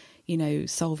can, you know,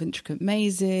 solve intricate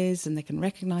mazes and they can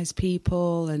recognize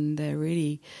people, and they're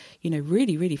really, you know,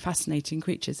 really, really fascinating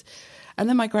creatures. And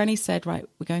then my granny said, right,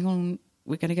 we're going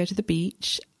to go to the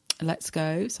beach. Let's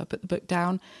go. So I put the book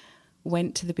down.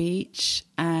 went to the beach,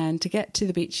 and to get to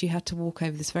the beach you had to walk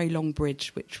over this very long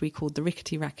bridge, which we called the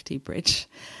Rickety Rackety Bridge.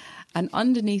 And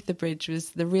underneath the bridge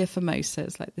was the Rio Famosa.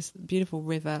 It's like this beautiful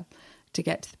river to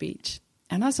get to the beach.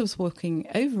 And as I was walking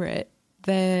over it,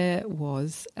 there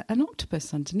was an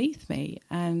octopus underneath me.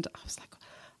 And I was like,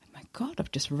 oh my God,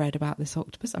 I've just read about this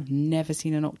octopus. I've never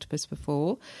seen an octopus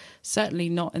before, certainly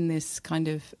not in this kind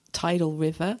of tidal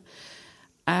river.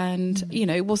 And, you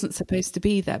know, it wasn't supposed to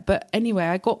be there. But anyway,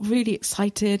 I got really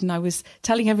excited and I was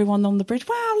telling everyone on the bridge,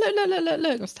 wow, look.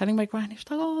 I was telling my granny, she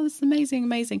was like, oh, this is amazing,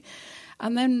 amazing.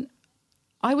 And then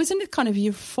I was in a kind of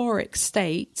euphoric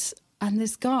state, and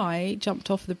this guy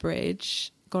jumped off the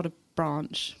bridge, got a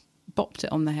branch, bopped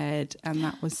it on the head, and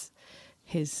that was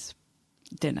his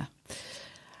dinner.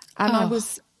 And I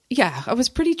was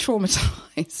pretty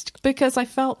traumatized because I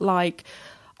felt like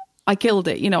I killed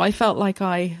it. You know, I felt like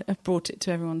I brought it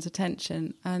to everyone's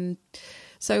attention. And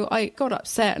so I got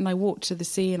upset and I walked to the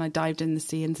sea and I dived in the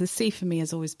sea. And the sea for me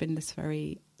has always been this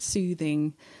very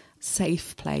soothing,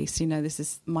 safe place. You know, this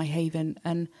is my haven.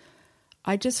 And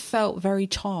I just felt very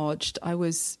charged. I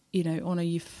was, you know, on a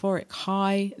euphoric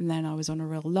high, and then I was on a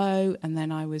real low, and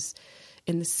then I was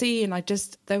in the sea, and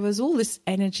there was all this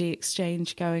energy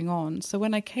exchange going on. So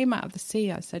when I came out of the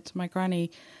sea, I said to my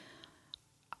granny,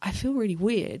 I feel really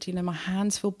weird. You know, my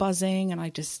hands feel buzzing, and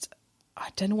I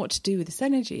don't know what to do with this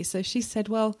energy. So she said,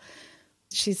 well,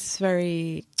 she's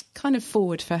very kind of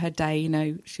forward for her day. You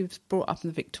know, she was brought up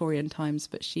in the Victorian times,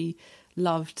 but she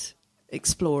loved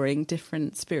exploring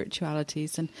different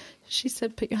spiritualities. And she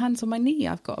said, put your hands on my knee.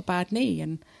 I've got a bad knee.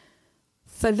 And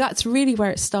so that's really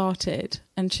where it started.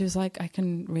 And she was like, I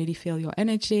can really feel your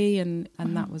energy. And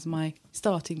that was my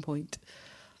starting point.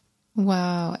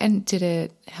 Wow. And did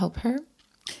it help her?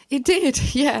 It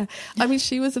did, yeah. I mean,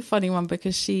 she was a funny one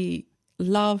because she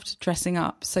loved dressing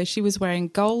up. So she was wearing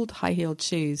gold high-heeled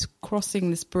shoes, crossing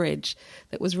this bridge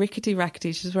that was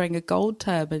rickety-rackety. She was wearing a gold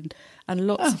turban and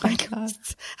lots of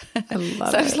bangles. I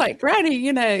love so it. I was like, Granny,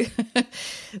 you know,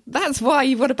 that's why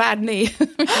you've got a bad knee.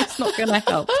 It's not going to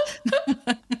help.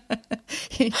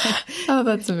 Oh,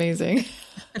 that's amazing.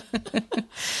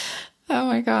 Oh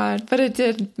my God. But it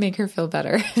did make her feel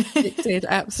better. It did,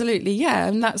 absolutely. Yeah.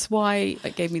 And that's why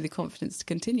it gave me the confidence to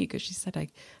continue, because she said, I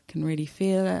can really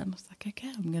feel it. And I was like,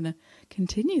 okay, I'm going to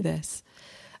continue this.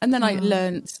 And then I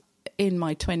learned in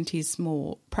my 20s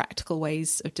more practical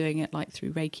ways of doing it, like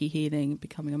through Reiki healing,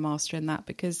 becoming a master in that,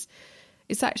 because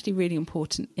it's actually really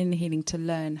important in healing to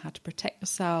learn how to protect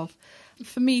yourself.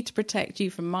 For me, to protect you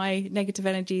from my negative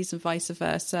energies and vice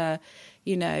versa,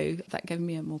 you know, that gave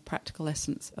me a more practical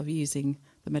essence of using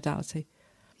the modality.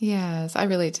 Yes, I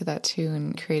relate to that too,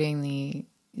 and creating the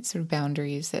sort of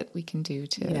boundaries that we can do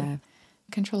to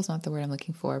control is not the word I'm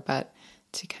looking for, but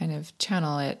to kind of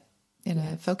channel it in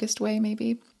a focused way,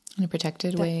 maybe in a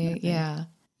protected way. Yeah.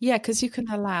 Yeah, because you can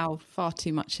allow far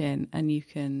too much in and you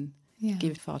can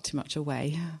give far too much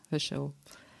away, for sure.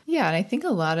 Yeah, and I think a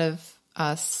lot of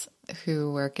us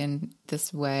who work in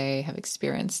this way have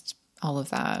experienced all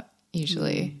of that,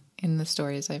 usually in the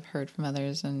stories I've heard from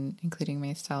others, and including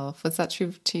myself. Was that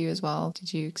true to you as well?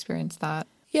 Did you experience that?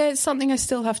 Yeah, it's something I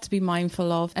still have to be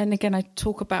mindful of. And again, I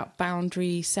talk about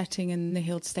boundary setting in the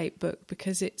Healed State book,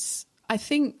 because it's, I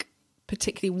think,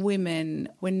 particularly women,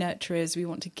 we're nurturers, we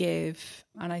want to give.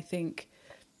 And I think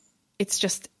it's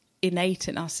just innate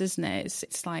in us, isn't it?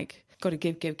 It's like, got to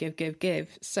give.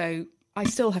 So I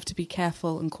still have to be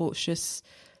careful and cautious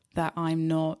that I'm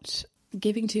not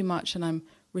giving too much and I'm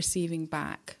receiving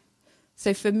back.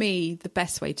 So for me, the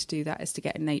best way to do that is to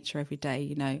get in nature every day.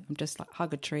 You know, I'm just like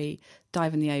hug a tree,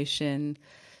 dive in the ocean,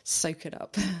 soak it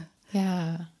up.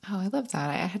 Yeah. Oh, I love that.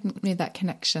 I hadn't made that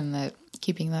connection, that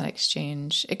keeping that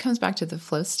exchange. It comes back to the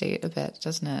flow state a bit,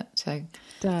 doesn't it?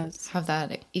 To have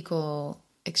that equal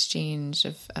exchange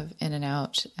of in and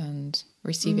out, and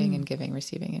receiving and giving,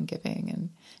 receiving and giving. And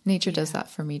nature does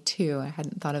that for me too. I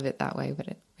hadn't thought of it that way, but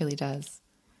it really does.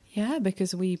 Yeah,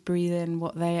 because we breathe in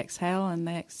what they exhale and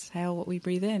they exhale what we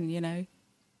breathe in, you know.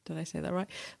 Did I say that right?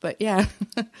 But yeah.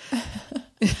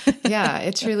 Yeah,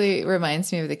 it truly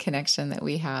reminds me of the connection that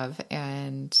we have,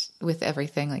 and with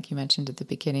everything, like you mentioned at the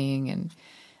beginning, and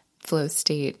flow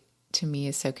state to me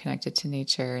is so connected to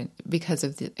nature because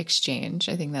of the exchange.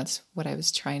 I think that's what I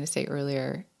was trying to say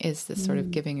earlier, is this sort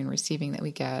of giving and receiving that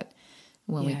we get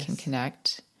when we can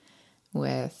connect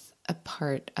with a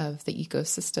part of the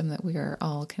ecosystem that we are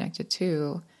all connected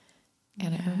to.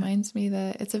 And it reminds me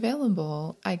that it's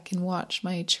available. I can watch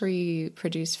my tree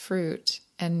produce fruit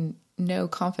and know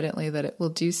confidently that it will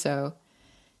do so.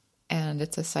 And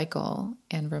it's a cycle,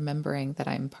 and remembering that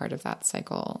I'm part of that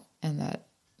cycle, and that,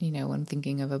 you know, when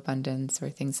thinking of abundance or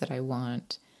things that I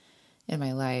want, in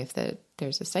my life, that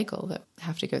there's a cycle that I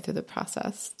have to go through the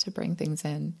process to bring things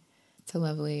in. It's a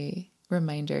lovely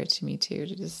reminder to me too,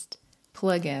 to just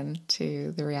plug in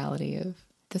to the reality of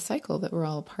the cycle that we're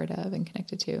all a part of and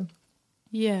connected to.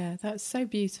 Yeah, that's so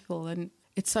beautiful. And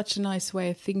it's such a nice way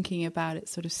of thinking about it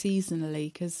sort of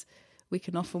seasonally, because we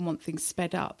can often want things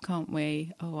sped up, can't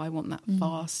we? Oh, I want that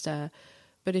faster.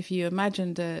 But if you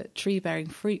imagined a tree bearing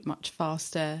fruit much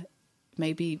faster,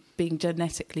 maybe being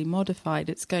genetically modified,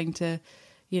 it's going to,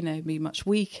 be much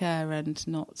weaker and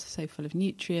not so full of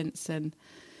nutrients. And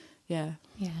yeah,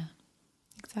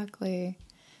 exactly.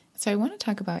 So I want to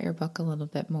talk about your book a little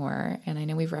bit more. And I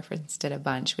know we've referenced it a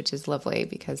bunch, which is lovely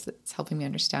because it's helping me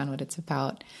understand what it's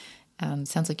about.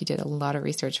 Sounds like you did a lot of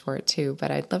research for it too,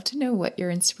 but I'd love to know what your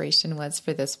inspiration was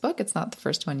for this book. It's not the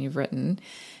first one you've written.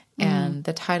 And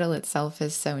the title itself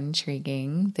is so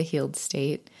intriguing, The Healed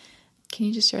State. Can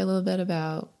you just share a little bit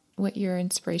about what your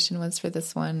inspiration was for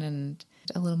this one and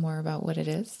a little more about what it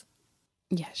is?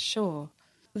 Yeah, sure.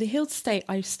 The Healed State,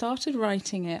 I started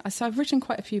writing it. So I've written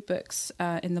quite a few books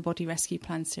in the Body Rescue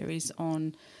Plan series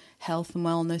on health and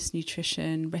wellness,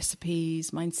 nutrition, recipes,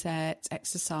 mindset,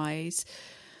 exercise.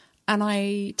 And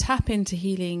I tap into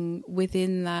healing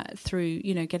within that through,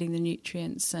 getting the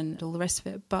nutrients and all the rest of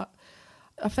it. But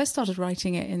I first started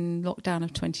writing it in lockdown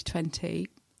of 2020.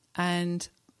 And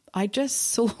I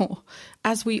just saw,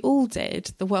 as we all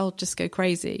did, the world just go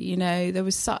crazy. There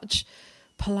was such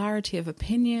polarity of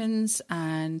opinions,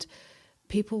 and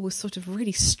people were sort of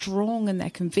really strong in their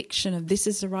conviction of this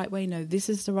is the right way, no, this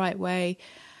is the right way.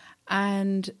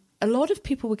 And a lot of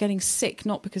people were getting sick,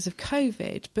 not because of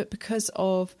COVID, but because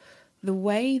of the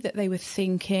way that they were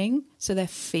thinking, so their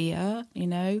fear,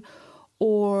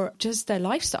 or just their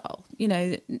lifestyle.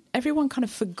 Everyone kind of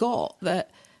forgot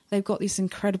that they've got this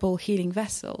incredible healing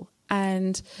vessel.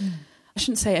 And I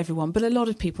shouldn't say everyone, but a lot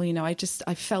of people,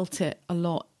 I felt it a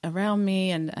lot around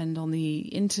me and on the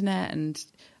internet and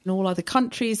in all other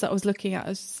countries that I was looking at. I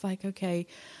was just like, okay,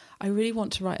 I really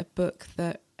want to write a book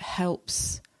that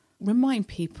helps remind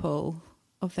people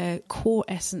of their core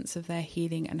essence of their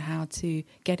healing and how to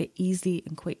get it easily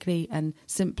and quickly and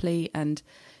simply and,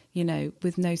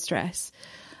 with no stress.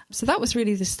 So that was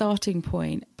really the starting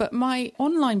point. But my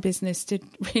online business did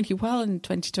really well in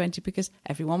 2020 because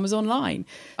everyone was online.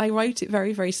 I wrote it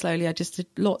very, very slowly. I just did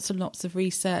lots and lots of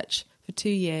research for 2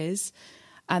 years.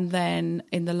 And then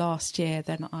in the last year,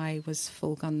 then I was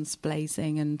full guns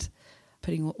blazing and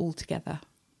putting it all together.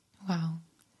 Wow.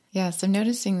 Yeah, so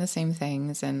noticing the same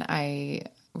things. And I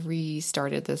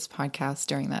restarted this podcast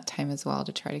during that time as well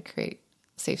to try to create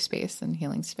safe space and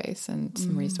healing space and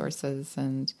some resources.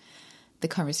 And the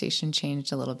conversation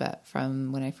changed a little bit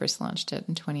from when I first launched it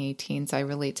in 2018. So I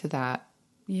relate to that,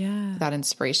 that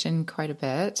inspiration quite a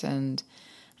bit. And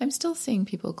I'm still seeing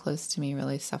people close to me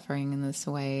really suffering in this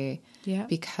way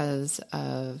because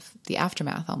of the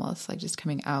aftermath, almost like just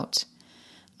coming out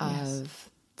of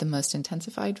the most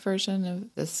intensified version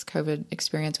of this COVID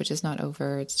experience, which is not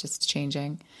over. It's just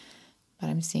changing. But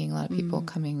I'm seeing a lot of people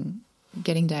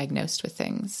getting diagnosed with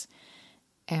things.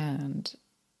 And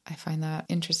I find that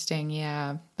interesting.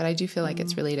 Yeah. But I do feel like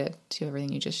it's related to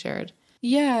everything you just shared.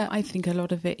 Yeah. I think a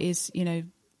lot of it is,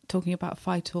 talking about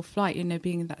fight or flight,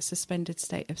 being in that suspended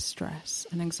state of stress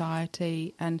and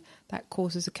anxiety, and that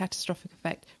causes a catastrophic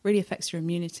effect, really affects your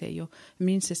immunity. Your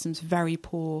immune system's very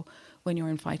poor when you're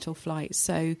in fight or flight.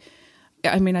 So,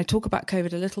 I talk about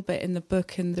COVID a little bit in the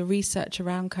book and the research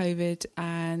around COVID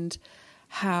and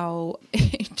how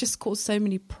it just caused so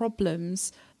many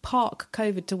problems. Park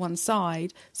COVID to one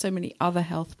side, so many other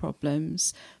health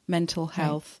problems, mental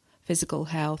health, physical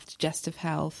health, digestive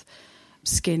health,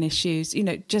 skin issues,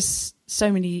 just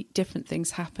so many different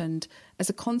things happened as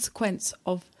a consequence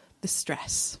of the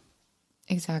stress.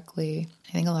 Exactly.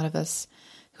 I think a lot of us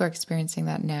who are experiencing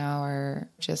that now are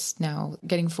just now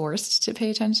getting forced to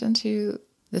pay attention to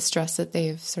the stress that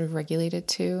they've sort of regulated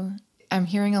to. I'm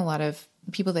hearing a lot of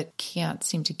people that can't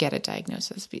seem to get a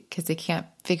diagnosis because they can't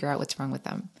figure out what's wrong with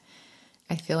them.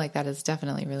 I feel like that is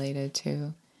definitely related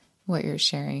to what you're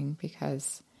sharing,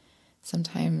 because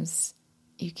sometimes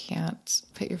you can't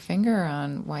put your finger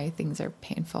on why things are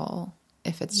painful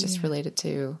if it's just related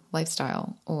to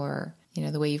lifestyle or,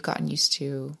 the way you've gotten used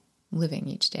to living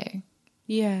each day.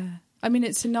 Yeah.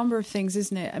 It's a number of things,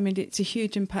 isn't it? It's a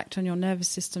huge impact on your nervous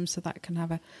system, so that can have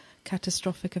a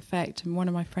catastrophic effect. And one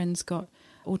of my friends got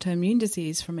autoimmune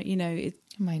disease from it,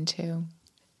 Mine too.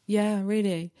 Yeah,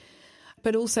 really.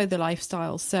 But also the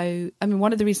lifestyle. So,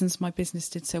 one of the reasons my business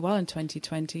did so well in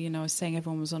 2020, I was saying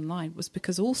everyone was online, was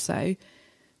because also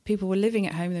people were living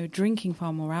at home. They were drinking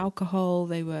far more alcohol.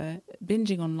 They were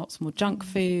binging on lots more junk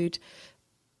food.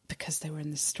 because they were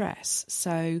in the stress.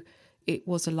 So it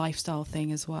was a lifestyle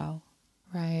thing as well.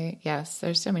 Right. Yes.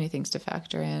 There's so many things to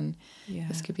factor in. Yeah.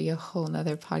 This could be a whole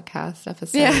nother podcast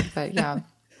episode, Yeah. but yeah,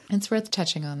 it's worth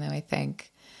touching on though, I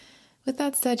think. With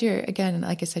that said, again,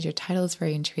 like I said, your title is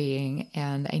very intriguing.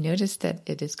 And I noticed that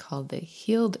it is called the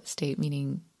healed state,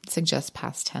 meaning suggests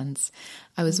past tense.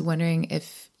 I was wondering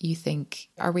if you think,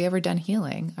 are we ever done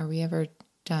healing? Are we ever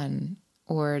done?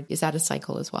 Or is that a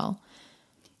cycle as well?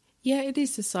 Yeah, it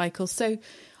is a cycle. So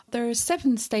there are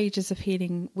 7 stages of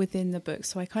healing within the book.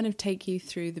 So I kind of take you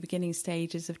through the beginning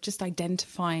stages of just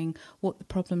identifying what the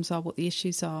problems are, what the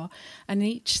issues are. And in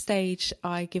each stage,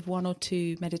 I give 1 or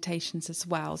 2 meditations as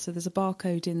well. So there's a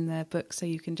barcode in the book, so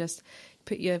you can just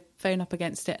put your phone up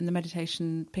against it and the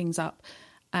meditation pings up.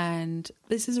 And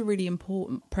this is a really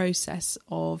important process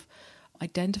of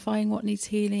identifying what needs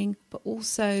healing, but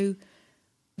also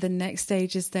the next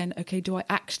stage is then, okay, do I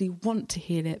actually want to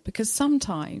heal it? Because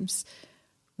sometimes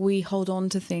we hold on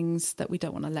to things that we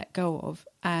don't want to let go of,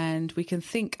 and we can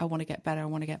think, I want to get better, I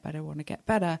want to get better, I want to get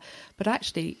better. But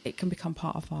actually it can become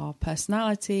part of our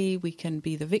personality. We can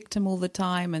be the victim all the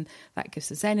time, and that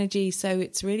gives us energy. So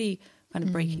it's really kind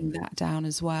of breaking that down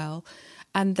as well.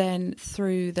 And then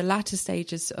through the latter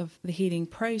stages of the healing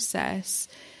process,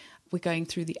 we're going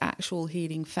through the actual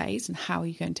healing phase and how are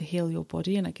you going to heal your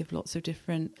body. And I give lots of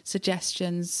different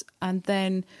suggestions. And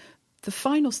then the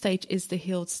final stage is the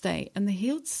healed state. And the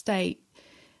healed state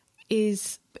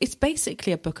it's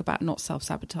basically a book about not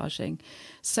self-sabotaging.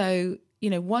 So,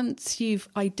 once you've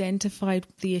identified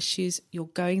the issues, you're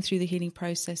going through the healing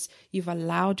process, you've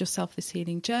allowed yourself this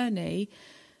healing journey,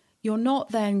 you're not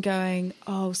then going,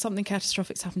 oh, something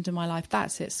catastrophic's happened in my life.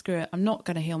 That's it. Screw it. I'm not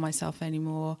going to heal myself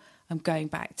anymore. I'm going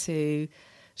back to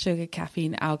sugar,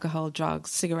 caffeine, alcohol,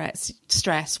 drugs, cigarettes,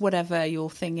 stress, whatever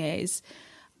your thing is.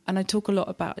 And I talk a lot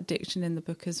about addiction in the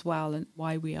book as well, and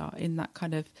why we are in that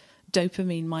kind of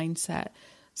dopamine mindset.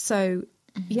 So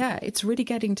yeah, it's really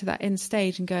getting to that end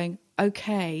stage and going,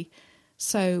 okay,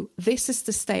 so this is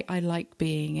the state I like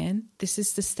being in. This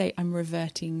is the state I'm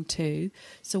reverting to.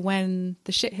 So when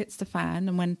the shit hits the fan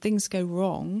and when things go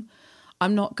wrong,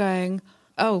 I'm not going,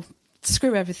 oh,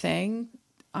 screw everything.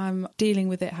 I'm dealing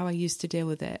with it how I used to deal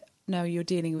with it. No, you're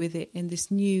dealing with it in this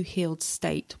new healed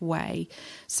state way.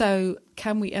 So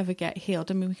can we ever get healed?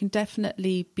 I mean, we can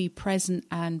definitely be present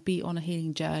and be on a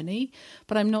healing journey,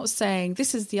 but I'm not saying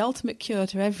this is the ultimate cure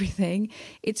to everything.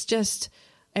 It's just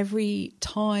every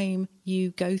time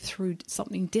you go through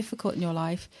something difficult in your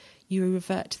life, you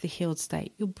revert to the healed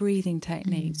state. Your breathing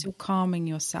techniques, you're calming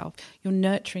yourself, you're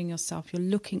nurturing yourself, you're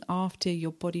looking after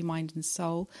your body, mind and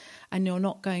soul, and you're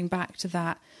not going back to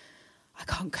that, I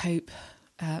can't cope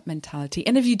mentality.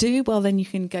 And if you do, well, then you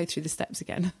can go through the steps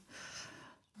again.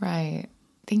 Right.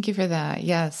 Thank you for that.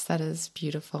 Yes, that is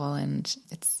beautiful. And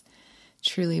it's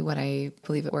truly what I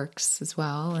believe it works as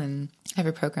well. And I have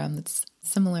a program that's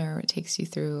similar. It takes you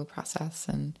through a process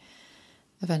and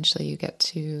eventually you get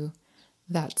to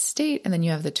that state. And then you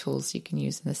have the tools you can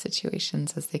use in the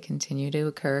situations as they continue to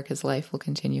occur, because life will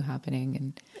continue happening.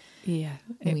 And yeah,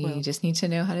 we just need to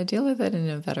know how to deal with it in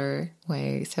a better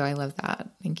way. So I love that.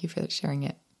 Thank you for sharing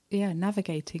it. Yeah,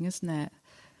 navigating, isn't it?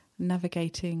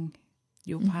 Navigating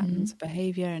your patterns of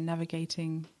behavior and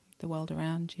navigating the world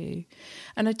around you.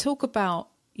 And I talk about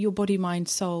your body, mind,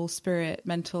 soul, spirit,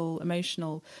 mental,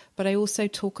 emotional, but I also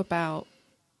talk about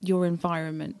your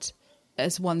environment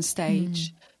as one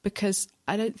stage, because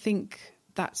I don't think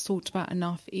that's talked about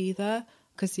enough either,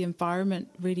 because the environment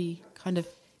really kind of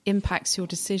impacts your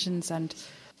decisions, and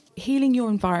healing your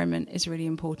environment is really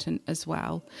important as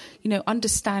well.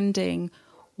 Understanding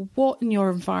what in your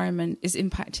environment is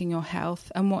impacting your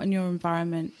health and what in your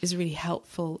environment is really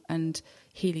helpful and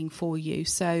healing for you.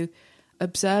 So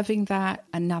observing that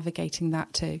and navigating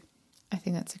that too. I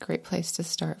think that's a great place to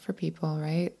start for people,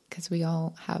 right? Because we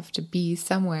all have to be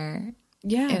somewhere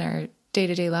in our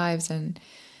day-to-day lives. And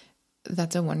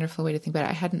that's a wonderful way to think about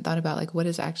it. I hadn't thought about what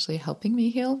is actually helping me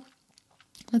heal.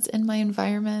 That's in my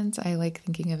environment. I like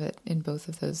thinking of it in both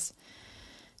of those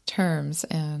terms.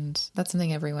 And that's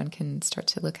something everyone can start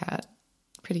to look at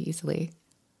pretty easily.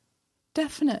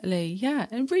 Definitely. Yeah.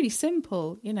 And really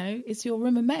simple, is your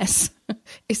room a mess?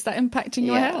 Is that impacting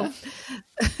your health?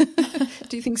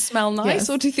 Do things smell nice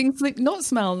or do things not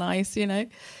smell nice?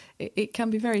 It can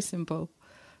be very simple.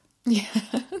 Yeah,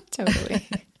 totally.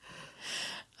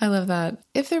 I love that.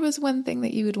 If there was one thing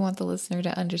that you would want the listener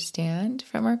to understand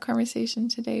from our conversation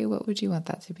today, what would you want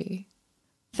that to be?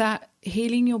 That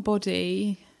healing your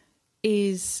body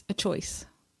is a choice.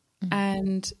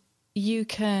 And you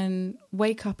can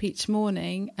wake up each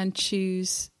morning and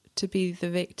choose to be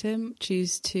the victim,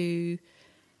 choose to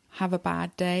have a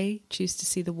bad day, choose to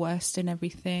see the worst in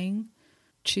everything,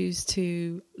 choose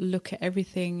to look at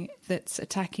everything that's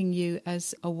attacking you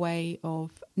as a way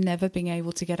of never being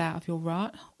able to get out of your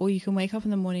rut. Or you can wake up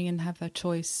in the morning and have that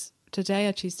choice. Today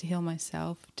I choose to heal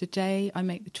myself. Today I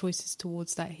make the choices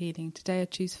towards that healing. Today I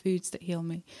choose foods that heal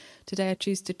me. Today I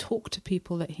choose to talk to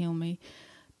people that heal me.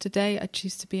 Today I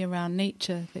choose to be around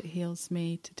nature that heals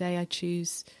me. Today I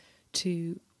choose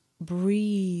to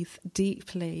breathe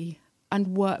deeply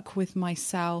and work with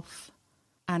myself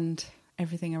and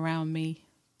everything around me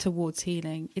towards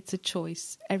healing. It's a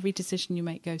choice. Every decision you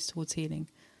make goes towards healing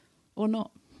or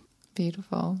not.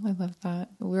 Beautiful. I love that.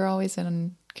 We're always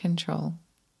in control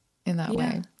in that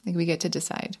way. Like we get to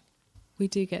decide. We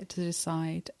do get to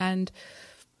decide. And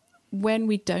when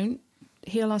we don't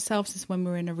heal ourselves is when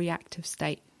we're in a reactive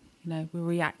state. You know, we're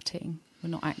reacting,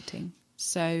 we're not acting.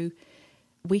 So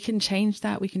we can change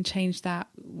that. We can change that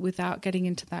without getting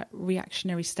into that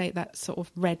reactionary state, that sort of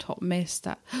red hot mist,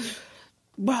 that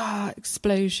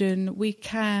explosion. We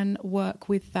can work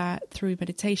with that through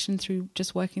meditation, through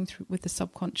just working through with the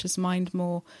subconscious mind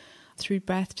more, through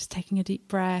breath, just taking a deep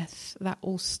breath. That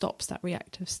all stops that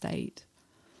reactive state.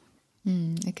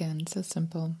 Again, so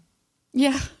simple.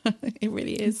 Yeah, it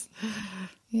really is.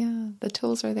 Yeah, the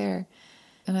tools are there.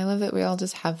 And I love that we all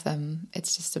just have them.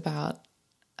 It's just about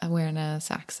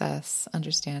awareness, access,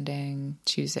 understanding,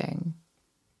 choosing.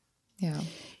 Yeah.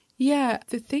 Yeah.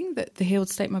 The thing that the Healed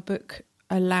State, my book,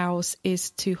 allows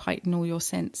is to heighten all your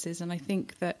senses. And I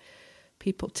think that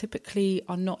people typically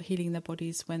are not healing their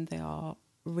bodies when they are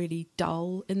really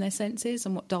dull in their senses.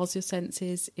 And what dulls your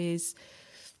senses is,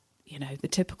 you know, the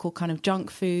typical kind of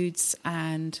junk foods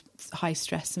and high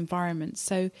stress environments.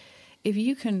 So if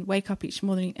you can wake up each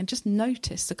morning and just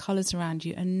notice the colours around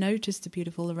you and notice the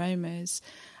beautiful aromas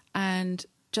and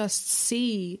just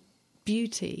see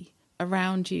beauty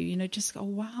around you, you know, just, oh,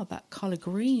 wow, that colour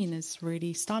green is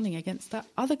really stunning against that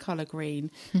other colour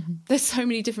green. Mm-hmm. There's so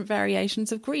many different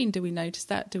variations of green. Do we notice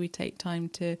that? Do we take time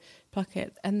to pluck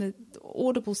it? And the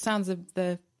audible sounds of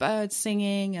the birds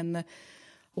singing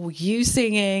or you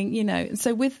singing, you know. And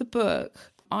so with the book,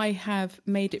 I have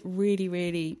made it really,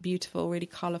 really beautiful, really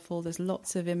colourful. There's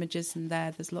lots of images in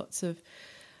there.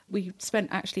 We spent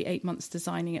actually 8 months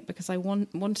designing it because I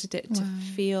wanted it to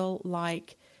feel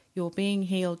like you're being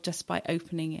healed just by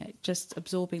opening it, just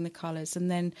absorbing the colours.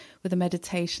 And then with the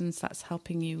meditations, that's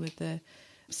helping you with the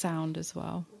sound as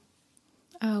well.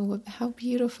 Oh, how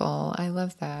beautiful. I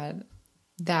love that.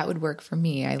 That would work for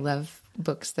me. I love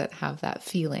books that have that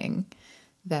feeling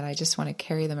that I just want to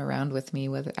carry them around with me.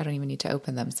 I don't even need to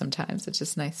open them sometimes. It's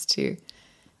just nice to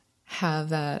have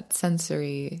that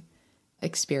sensory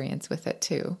experience with it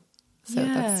too. So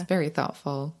that's very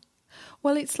thoughtful.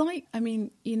 Well, it's like, I mean,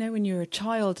 you know, when you were a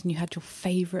child and you had your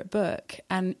favourite book,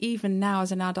 and even now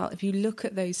as an adult, if you look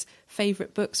at those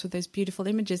favourite books with those beautiful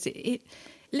images, it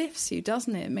lifts you,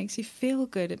 doesn't it? It makes you feel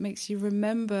good. It makes you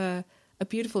remember a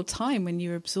beautiful time when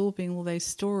you were absorbing all those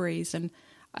stories. And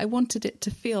I wanted it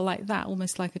to feel like that,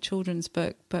 almost like a children's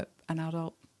book, but an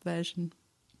adult version.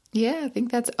 Yeah, I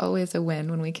think that's always a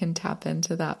win when we can tap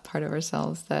into that part of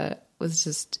ourselves that was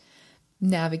just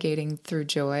navigating through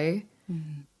joy.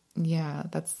 Mm-hmm. Yeah,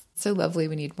 that's so lovely.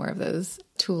 We need more of those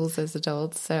tools as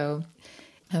adults. So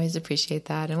I always appreciate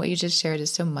that. And what you just shared is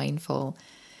so mindful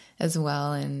as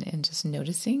well. And just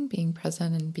noticing, being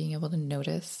present and being able to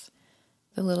notice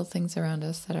the little things around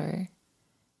us that are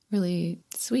really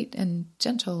sweet and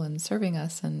gentle and serving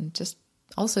us, and just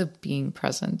also being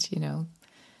present, you know,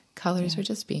 colors are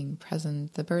just being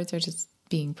present. The birds are just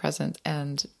being present.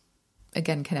 And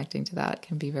again, connecting to that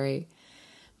can be very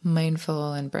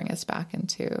mindful and bring us back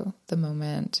into the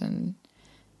moment. And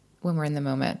when we're in the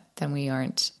moment, then we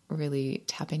aren't really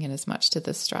tapping in as much to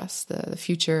the stress. The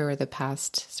future or the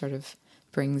past sort of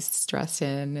brings stress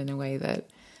in a way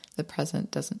that the present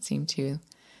doesn't seem to.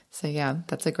 So yeah,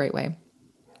 that's a great way.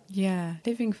 Yeah,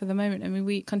 living for the moment. I mean,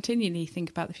 we continually think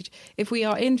about the future. If we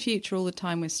are in future all the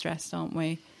time, we're stressed, aren't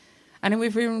we? And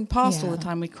if we're in past all the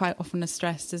time, we quite often are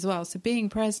stressed as well. So being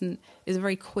present is a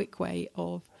very quick way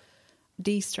of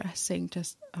de-stressing.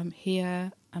 Just, I'm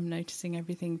here, I'm noticing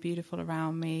everything beautiful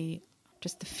around me,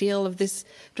 just the feel of this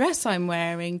dress I'm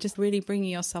wearing, just really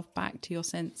bringing yourself back to your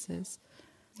senses.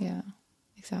 Yeah,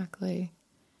 exactly.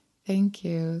 Thank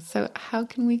you. So how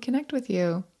can we connect with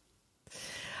you?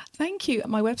 Thank you.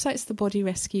 My website's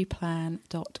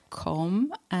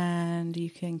thebodyrescueplan.com, and you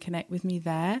can connect with me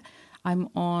there. I'm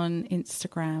on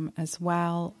Instagram as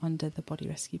well under the Body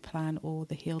Rescue Plan or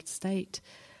the Healed State,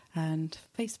 and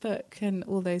Facebook and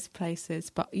all those places.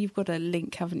 But you've got a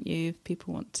link, haven't you, if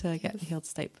people want to get the Healed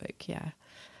State book? Yeah.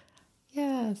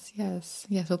 Yeah, Yes.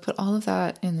 We'll put all of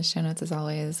that in the show notes as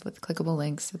always with clickable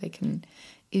links so they can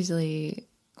easily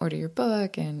order your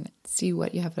book and see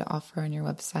what you have to offer on your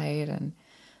website and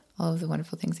all of the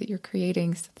wonderful things that you're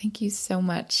creating. So thank you so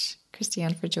much,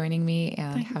 Christianne, for joining me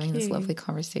and having this lovely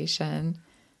conversation.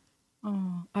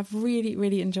 Oh, I've really,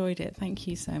 really enjoyed it. Thank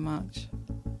you so much.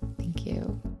 Thank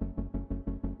you.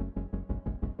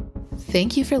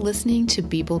 Thank you for listening to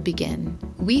Be Bold Begin.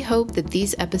 We hope that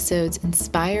these episodes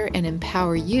inspire and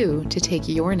empower you to take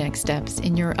your next steps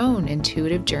in your own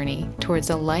intuitive journey towards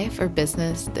a life or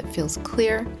business that feels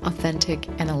clear, authentic,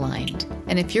 and aligned.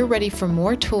 And if you're ready for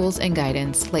more tools and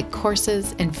guidance like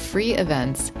courses and free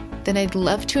events, then I'd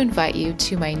love to invite you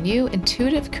to my new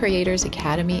Intuitive Creators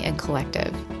Academy and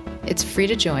Collective. It's free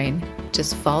to join.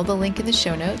 Just follow the link in the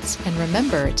show notes and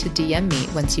remember to DM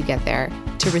me once you get there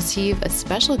to receive a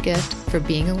special gift for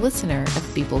being a listener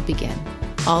of Be Bold Begin.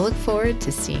 I'll look forward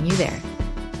to seeing you there.